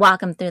walk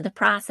them through the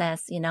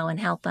process, and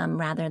help them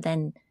rather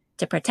than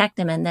to protect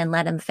them and then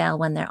let them fail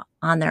when they're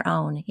on their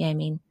own. You know what I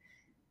mean?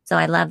 So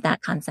I love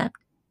that concept.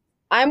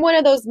 I'm one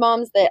of those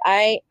moms that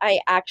I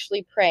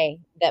actually pray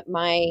that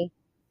my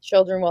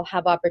children will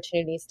have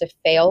opportunities to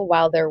fail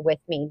while they're with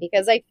me,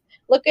 because I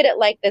look at it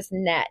like this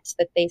net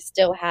that they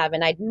still have.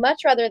 And I'd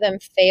much rather them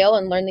fail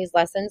and learn these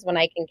lessons when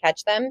I can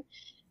catch them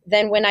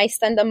than when I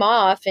send them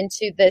off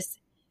into this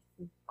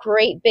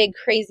great, big,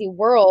 crazy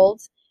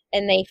world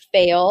and they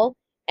fail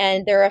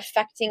and they're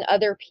affecting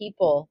other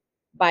people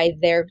by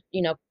their,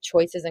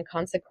 choices and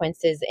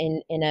consequences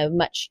in a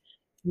much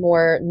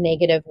more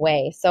negative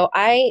way. So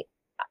I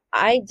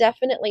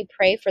definitely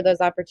pray for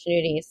those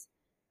opportunities.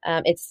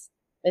 It's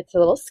a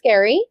little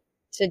scary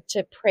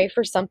to pray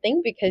for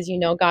something because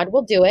God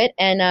will do it,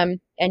 and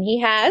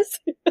He has.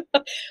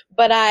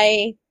 But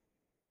I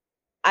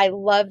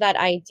love that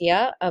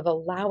idea of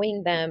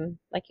allowing them,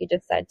 like you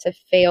just said, to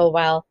fail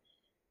while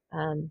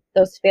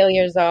those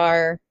failures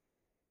are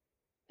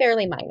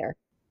fairly minor.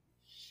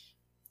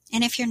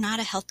 And if you're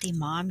not a healthy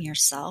mom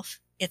yourself,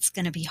 it's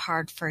going to be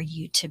hard for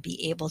you to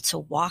be able to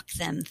walk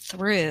them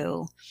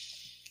through,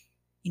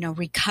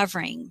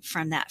 recovering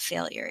from that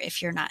failure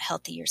if you're not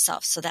healthy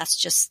yourself. So that's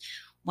just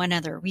one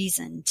other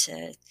reason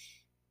to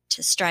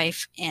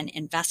strive and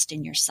invest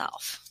in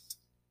yourself.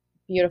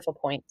 Beautiful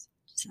point.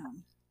 So,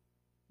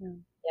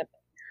 yep.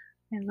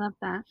 I love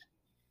that.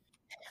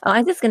 Oh, I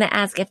was just going to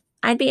ask if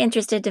I'd be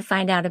interested to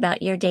find out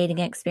about your dating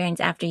experience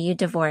after you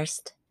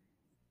divorced.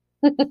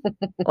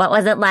 What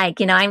was it like?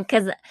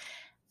 because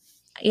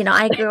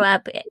I grew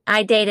up,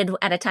 I dated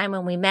at a time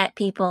when we met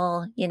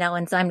people,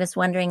 and so I'm just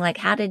wondering, like,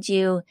 how did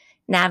you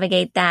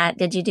navigate that?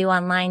 Did you do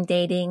online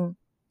dating?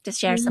 Just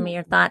share some of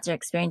your thoughts or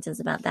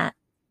experiences about that.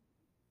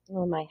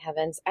 Oh my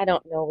heavens. I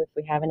don't know if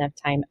we have enough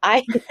time.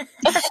 I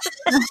tell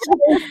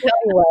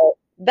you what,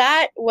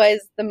 that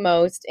was the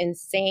most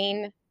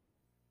insane.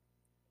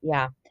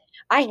 Yeah.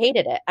 I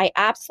hated it. I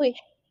absolutely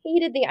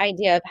hated the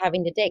idea of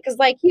having to date. Cause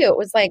like you, it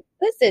was like,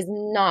 this is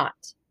not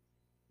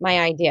my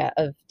idea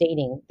of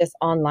dating, this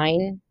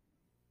online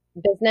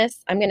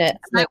business.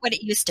 It's not what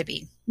it used to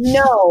be.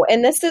 No.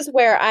 And this is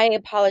where I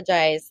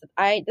apologize.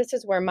 This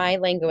is where my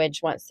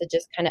language wants to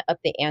just kind of up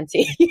the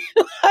ante.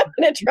 I'm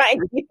going to try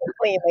and keep it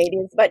clean,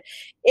 ladies, but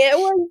it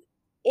was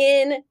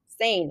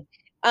insane.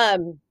 I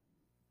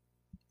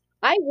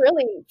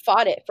really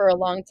fought it for a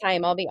long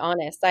time. I'll be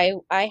honest.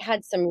 I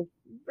had some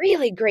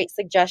really great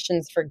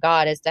suggestions for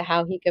God as to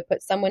how He could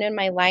put someone in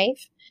my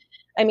life.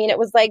 I mean, it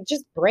was like,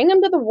 just bring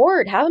them to the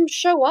ward, have them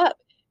show up.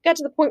 got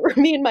to the point where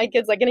me and my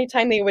kids, like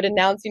anytime they would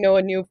announce,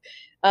 a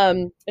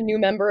new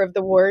member of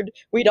the ward,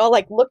 we'd all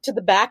like look to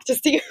the back to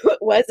see who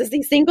it was. Is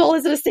he single?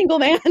 Is it a single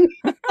man?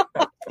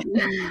 That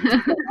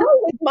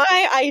was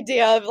my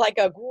idea of like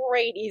a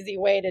great, easy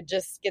way to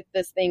just get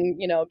this thing,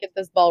 get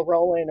this ball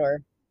rolling.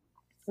 Or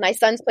my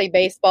sons play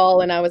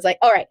baseball, and I was like,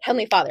 all right,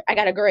 Heavenly Father, I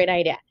got a great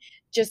idea.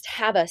 Just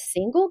have a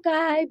single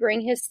guy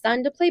bring his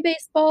son to play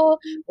baseball.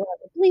 We're on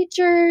the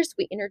bleachers.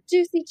 We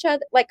introduce each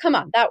other. Like, come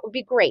on, that would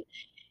be great.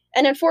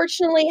 And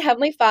unfortunately,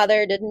 Heavenly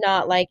Father did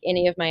not like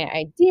any of my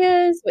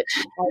ideas, which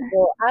I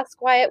will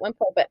ask why at one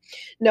point. But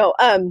no,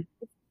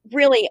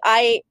 really,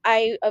 I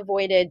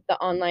avoided the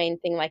online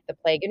thing like the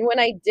plague. And when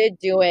I did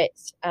do it,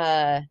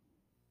 it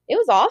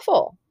was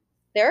awful.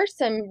 There are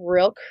some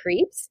real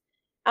creeps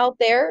out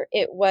there.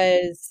 It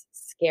was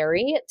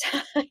scary at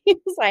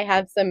times. I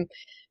have some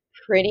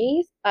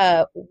pretty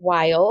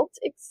wild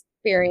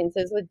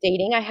experiences with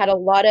dating. I had a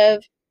lot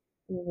of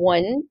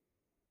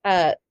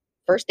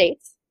first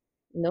dates,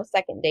 no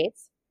second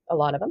dates, a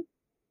lot of them.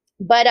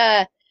 But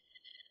I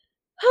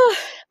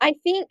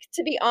think,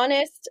 to be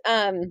honest,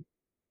 I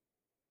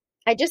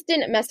just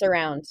didn't mess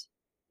around,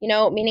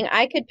 meaning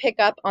I could pick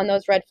up on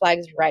those red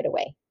flags right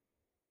away.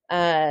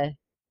 I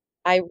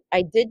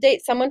did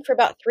date someone for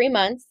about 3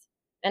 months,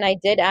 and I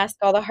did ask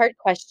all the hard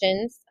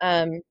questions,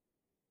 such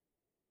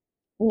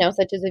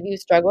as if you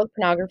struggle with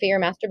pornography or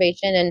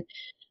masturbation.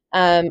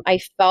 And I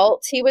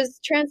felt he was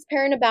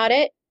transparent about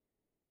it,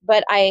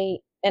 but I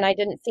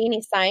didn't see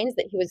any signs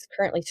that he was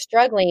currently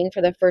struggling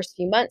for the first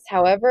few months.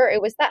 However,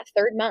 it was that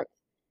third month,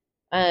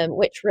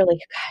 which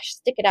really,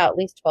 stick it out at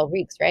least 12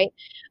 weeks, right?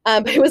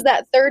 But it was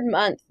that third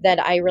month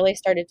that I really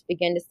started to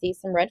begin to see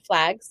some red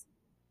flags.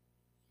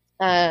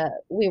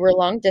 We were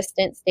long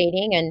distance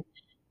dating,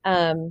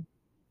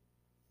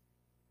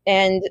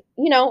 and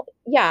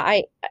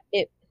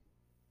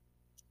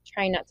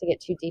trying not to get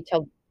too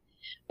detailed,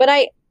 but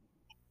I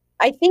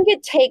think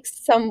it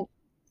takes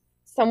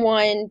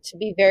someone to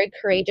be very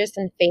courageous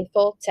and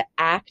faithful to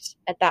act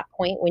at that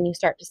point when you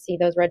start to see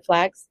those red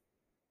flags.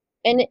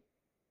 And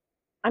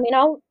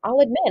I'll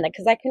admit,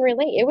 because I can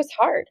relate, it was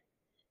hard,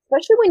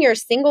 especially when you're a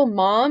single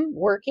mom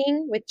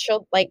working with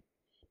children, like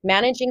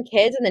managing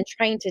kids and then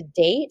trying to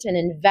date and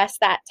invest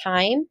that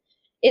time.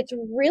 It's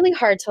really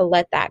hard to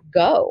let that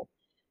go.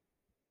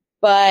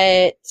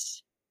 But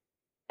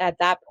at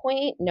that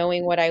point,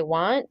 knowing what I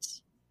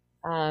want,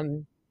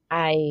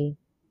 I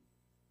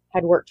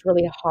had worked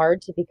really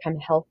hard to become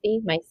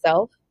healthy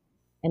myself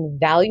and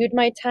valued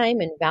my time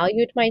and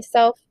valued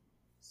myself.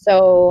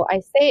 So I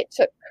say it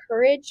took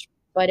courage,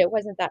 but it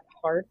wasn't that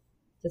hard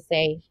to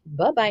say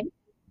bye-bye.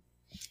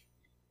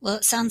 Well,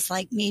 it sounds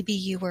like maybe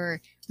you were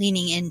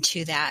leaning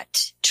into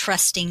that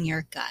trusting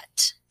your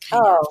gut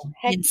kind of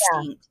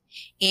instinct.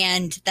 Yeah.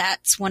 And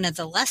that's one of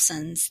the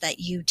lessons that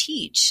you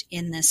teach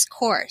in this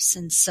course.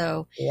 And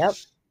so,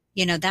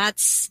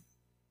 that's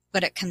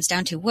what it comes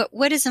down to.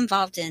 What is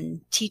involved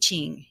in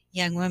teaching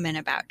young women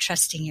about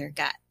trusting your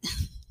gut?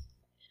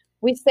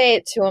 We say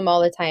it to them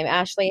all the time.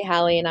 Ashley,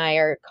 Hallie, and I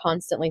are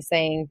constantly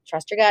saying,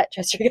 trust your gut,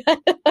 trust your gut.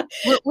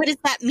 What does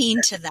that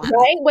mean to them?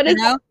 Right? What is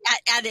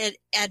at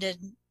a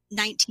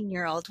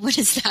 19-year-old, what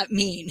does that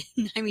mean?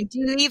 I mean, do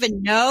you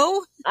even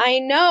know? I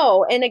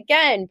know. And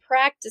again,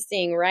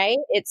 practicing, right?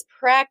 It's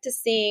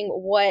practicing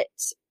what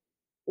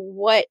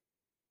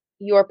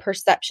your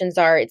perceptions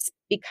are. It's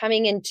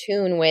becoming in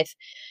tune with,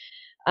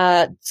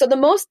 so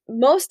the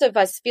most of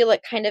us feel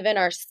it kind of in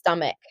our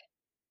stomach.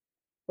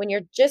 When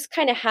you're just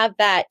kind of have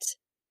that,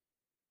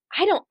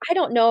 I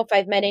don't know if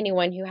I've met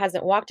anyone who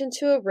hasn't walked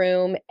into a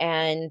room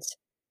and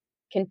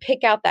can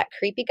pick out that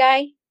creepy guy.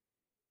 You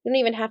don't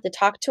even have to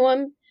talk to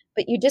him,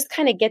 but you just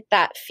kind of get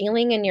that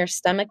feeling in your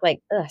stomach, like,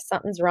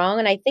 something's wrong.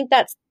 And I think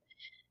that's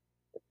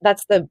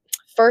the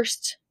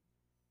first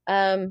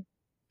kind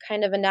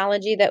of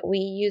analogy that we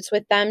use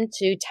with them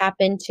to tap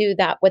into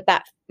that, what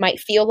that might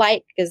feel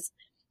like, because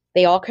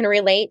they all can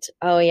relate.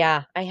 Oh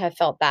yeah, I have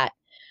felt that.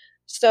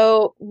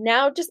 So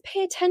now just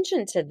pay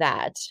attention to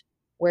that.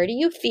 Where do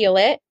you feel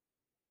it?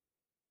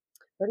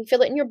 Where do you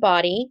feel it in your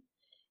body?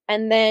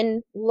 And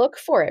then look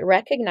for it,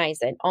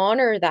 recognize it,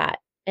 honor that.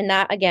 And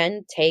that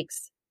again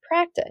takes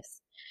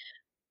practice.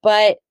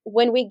 But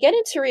when we get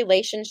into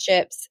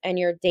relationships and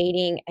you're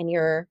dating and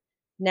you're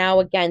now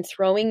again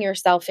throwing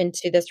yourself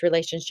into this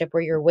relationship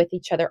where you're with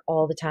each other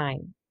all the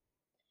time,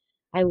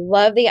 I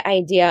love the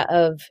idea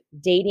of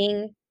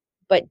dating,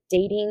 but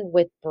dating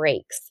with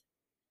breaks.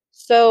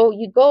 So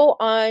you go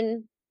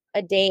on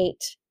a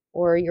date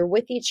or you're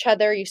with each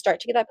other, you start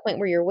to get that point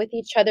where you're with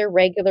each other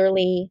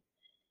regularly,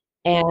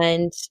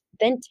 and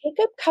then take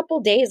a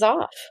couple days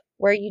off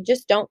where you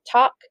just don't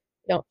talk,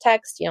 you don't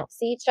text, you don't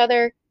see each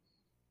other.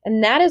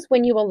 And that is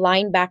when you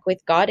align back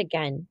with God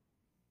again.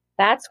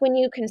 That's when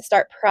you can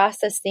start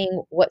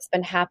processing what's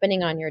been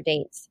happening on your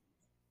dates.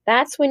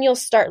 That's when you'll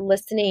start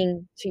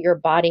listening to your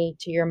body,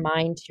 to your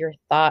mind, to your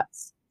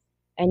thoughts.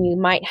 And you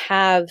might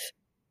have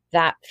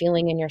that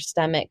feeling in your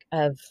stomach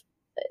of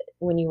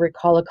when you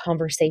recall a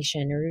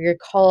conversation or you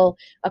recall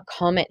a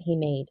comment he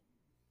made.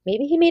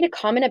 Maybe he made a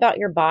comment about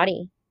your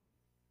body.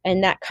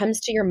 And that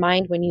comes to your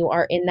mind when you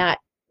are in that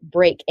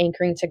break,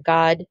 anchoring to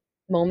God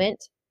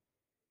moment.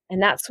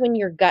 And that's when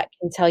your gut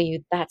can tell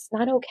you that's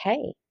not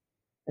okay.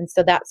 And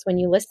so that's when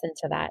you listen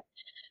to that.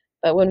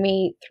 But when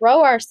we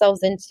throw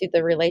ourselves into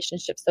the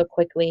relationship so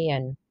quickly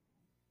and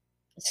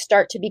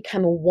start to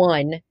become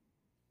one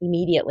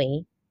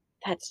immediately,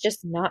 that's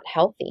just not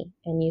healthy.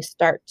 And you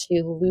start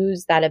to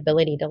lose that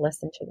ability to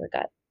listen to your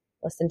gut,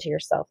 listen to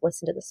yourself,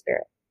 listen to the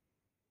spirit.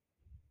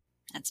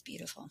 That's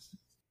beautiful.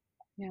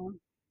 Yeah.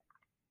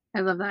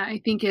 I love that.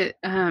 I think it,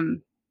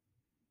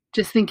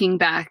 just thinking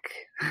back,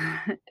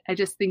 I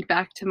just think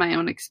back to my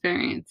own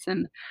experience,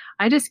 and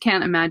I just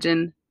can't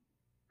imagine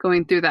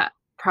going through that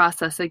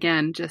process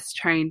again, just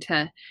trying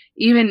to,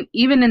 even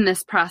in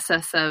this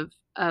process of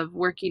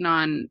working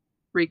on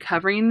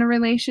recovering the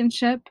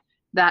relationship,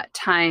 that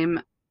time,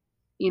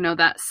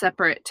 that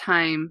separate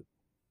time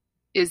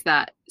is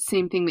that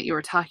same thing that you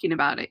were talking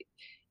about. It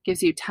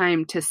gives you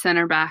time to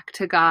center back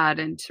to God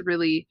and to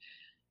really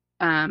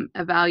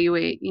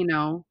evaluate,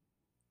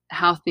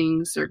 how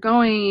things are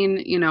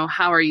going,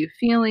 how are you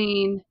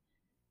feeling?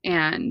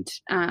 And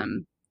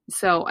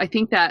so I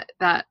think that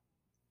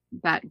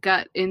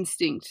gut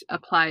instinct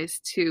applies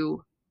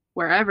to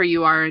wherever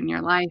you are in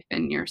your life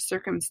and your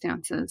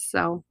circumstances.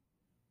 So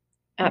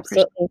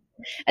absolutely.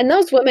 And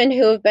those women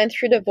who have been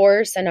through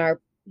divorce and are,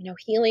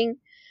 healing,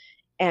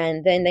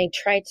 and then they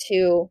try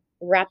to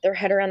wrap their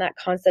head around that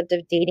concept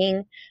of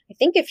dating. I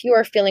think if you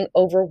are feeling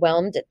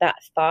overwhelmed at that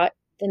thought,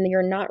 then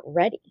you're not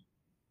ready.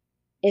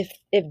 If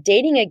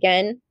dating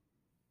again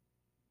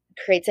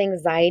creates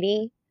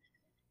anxiety,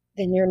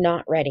 then you're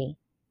not ready.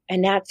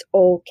 And that's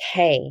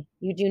okay.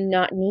 You do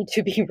not need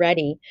to be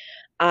ready.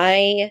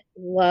 I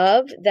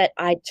love that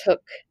I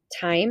took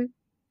time.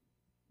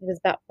 It was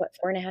about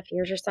 4.5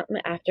 years or something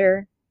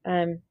after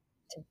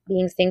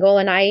being single.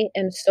 And I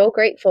am so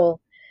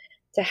grateful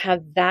to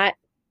have that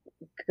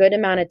good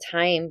amount of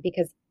time,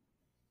 because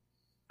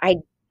I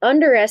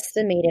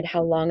underestimated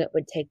how long it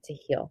would take to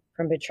heal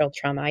from betrayal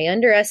trauma. I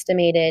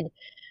underestimated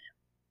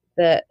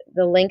the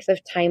length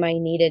of time I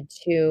needed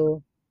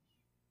to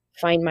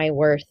find my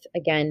worth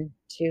again,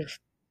 to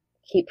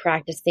keep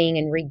practicing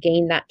and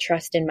regain that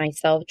trust in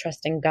myself,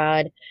 trust in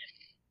God.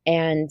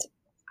 And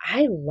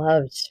I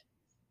loved,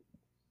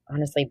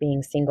 honestly,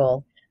 being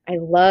single. I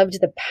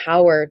loved the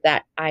power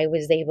that I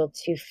was able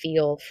to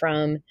feel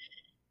from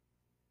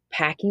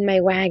packing my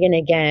wagon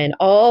again,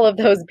 all of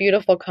those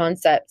beautiful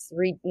concepts,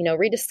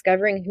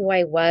 rediscovering who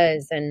I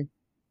was and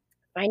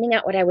finding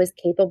out what I was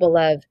capable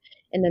of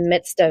in the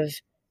midst of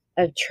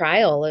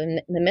trial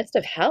and in the midst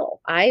of hell.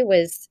 I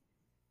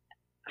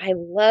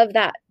love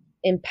that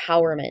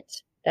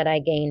empowerment that I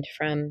gained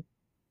from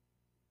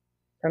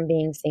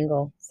being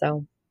single.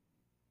 So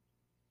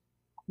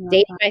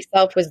dating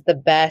myself was the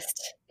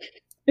best.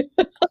 Is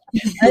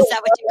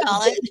that what you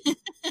call it?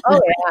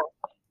 Oh yeah.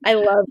 I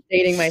love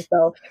dating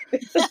myself. I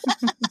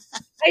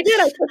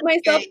did. I took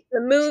myself to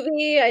the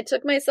movie. I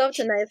took myself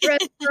to nice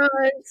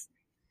restaurants,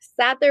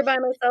 sat there by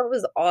myself. It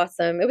was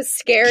awesome. It was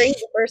scary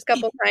the first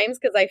couple times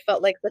because I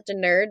felt like such a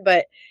nerd,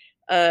 but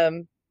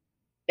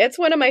it's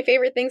one of my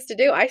favorite things to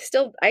do. I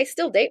still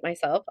date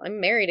myself. I'm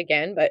married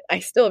again, but I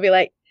still be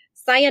like,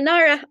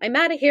 sayonara, I'm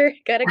out of here.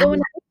 Gotta go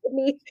and with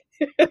me.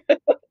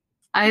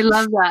 I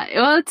love that.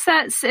 Well, it's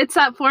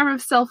that form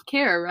of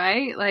self-care,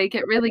 right? Like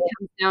it really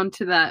comes down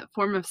to that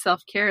form of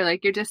self-care.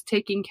 Like you're just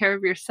taking care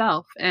of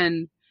yourself.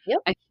 And yep.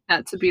 I think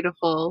that's a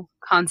beautiful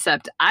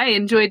concept. I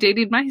enjoy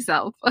dating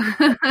myself.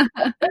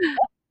 I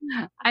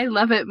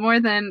love it more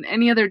than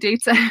any other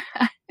dates I've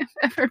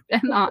ever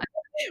been on.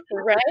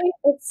 Right?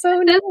 It's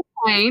so nice. At this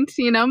point,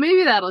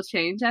 maybe that'll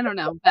change. I don't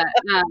know. But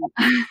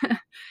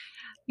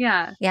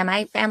yeah. Yeah,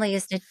 my family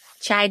used to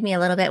chide me a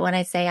little bit when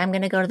I say I'm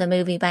going to go to the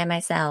movie by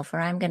myself, or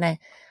I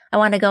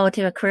want to go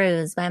to a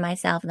cruise by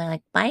myself. And they're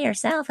like, by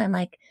yourself? I'm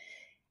like,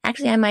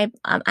 actually, I'm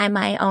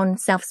my own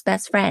self's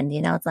best friend.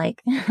 It's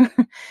like,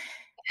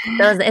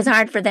 so it's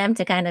hard for them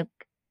to kind of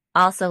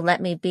also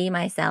let me be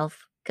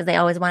myself, because they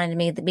always wanted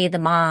me to be the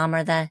mom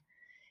or the,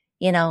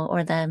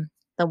 or the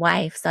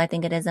wife. So I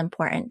think it is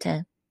important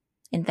to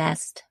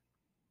invest.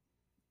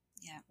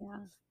 Yeah.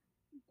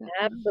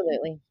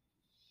 Absolutely.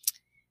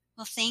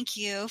 Well, thank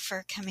you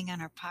for coming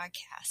on our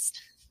podcast.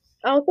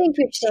 Oh, thank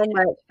you so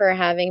much for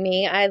having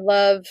me. I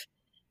love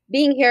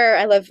being here.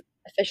 I love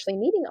officially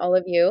meeting all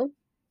of you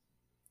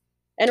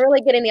and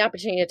really getting the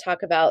opportunity to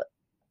talk about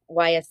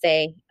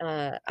YSA.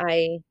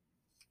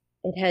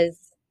 It has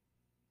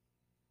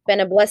been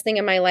a blessing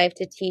in my life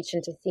to teach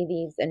and to see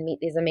these and meet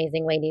these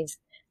amazing ladies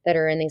that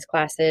are in these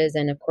classes.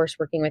 And of course,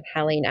 working with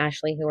Hallie and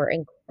Ashley, who are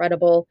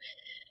incredible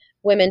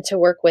women to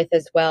work with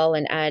as well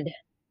and add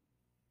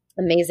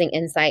amazing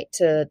insight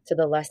to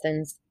the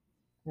lessons.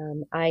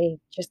 I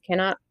just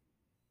cannot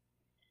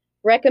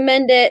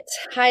recommend it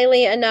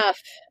highly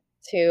enough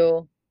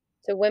to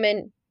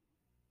women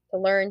to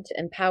learn, to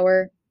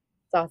empower.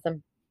 It's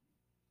awesome.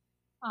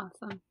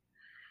 Awesome.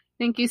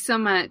 Thank you so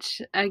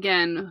much.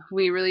 Again,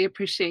 we really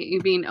appreciate you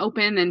being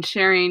open and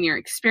sharing your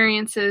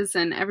experiences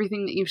and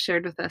everything that you've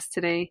shared with us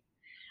today.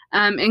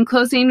 In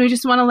closing, we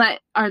just want to let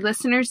our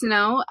listeners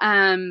know,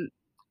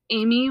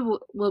 Amy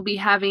will be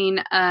having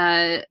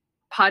a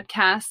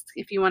podcast.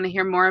 If you want to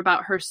hear more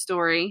about her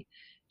story,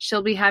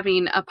 she'll be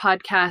having a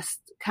podcast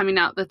coming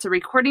out that's a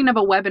recording of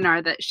a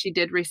webinar that she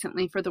did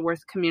recently for the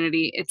Worth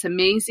community. It's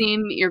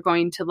amazing. You're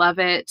going to love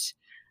it.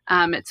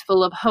 It's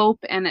full of hope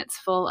and it's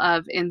full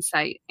of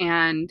insight.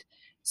 And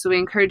so we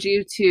encourage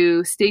you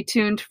to stay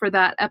tuned for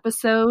that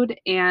episode.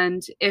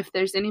 And if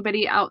there's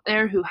anybody out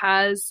there who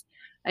has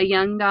a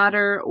young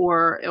daughter,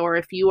 or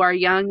if you are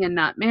young and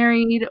not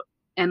married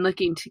and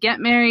looking to get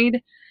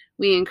married,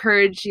 we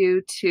encourage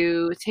you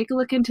to take a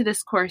look into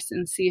this course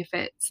and see if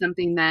it's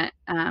something that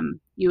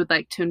you would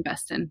like to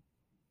invest in.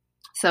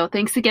 So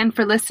thanks again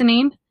for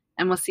listening,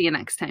 and we'll see you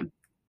next time.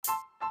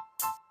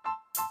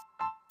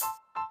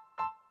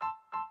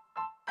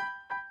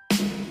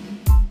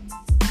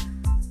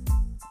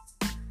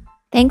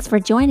 Thanks for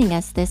joining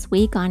us this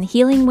week on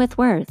Healing with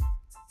Worth.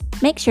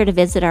 Make sure to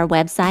visit our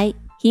website,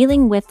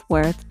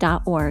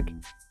 healingwithworth.org,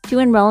 to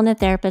enroll in a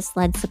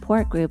therapist-led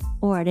support group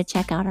or to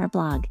check out our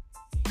blog.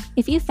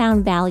 If you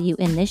found value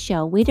in this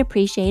show, we'd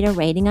appreciate a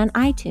rating on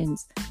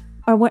iTunes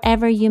or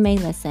wherever you may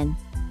listen,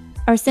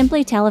 or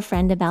simply tell a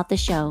friend about the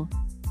show.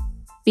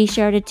 Be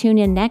sure to tune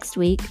in next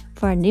week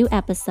for a new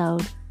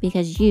episode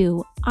because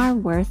you are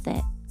worth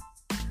it.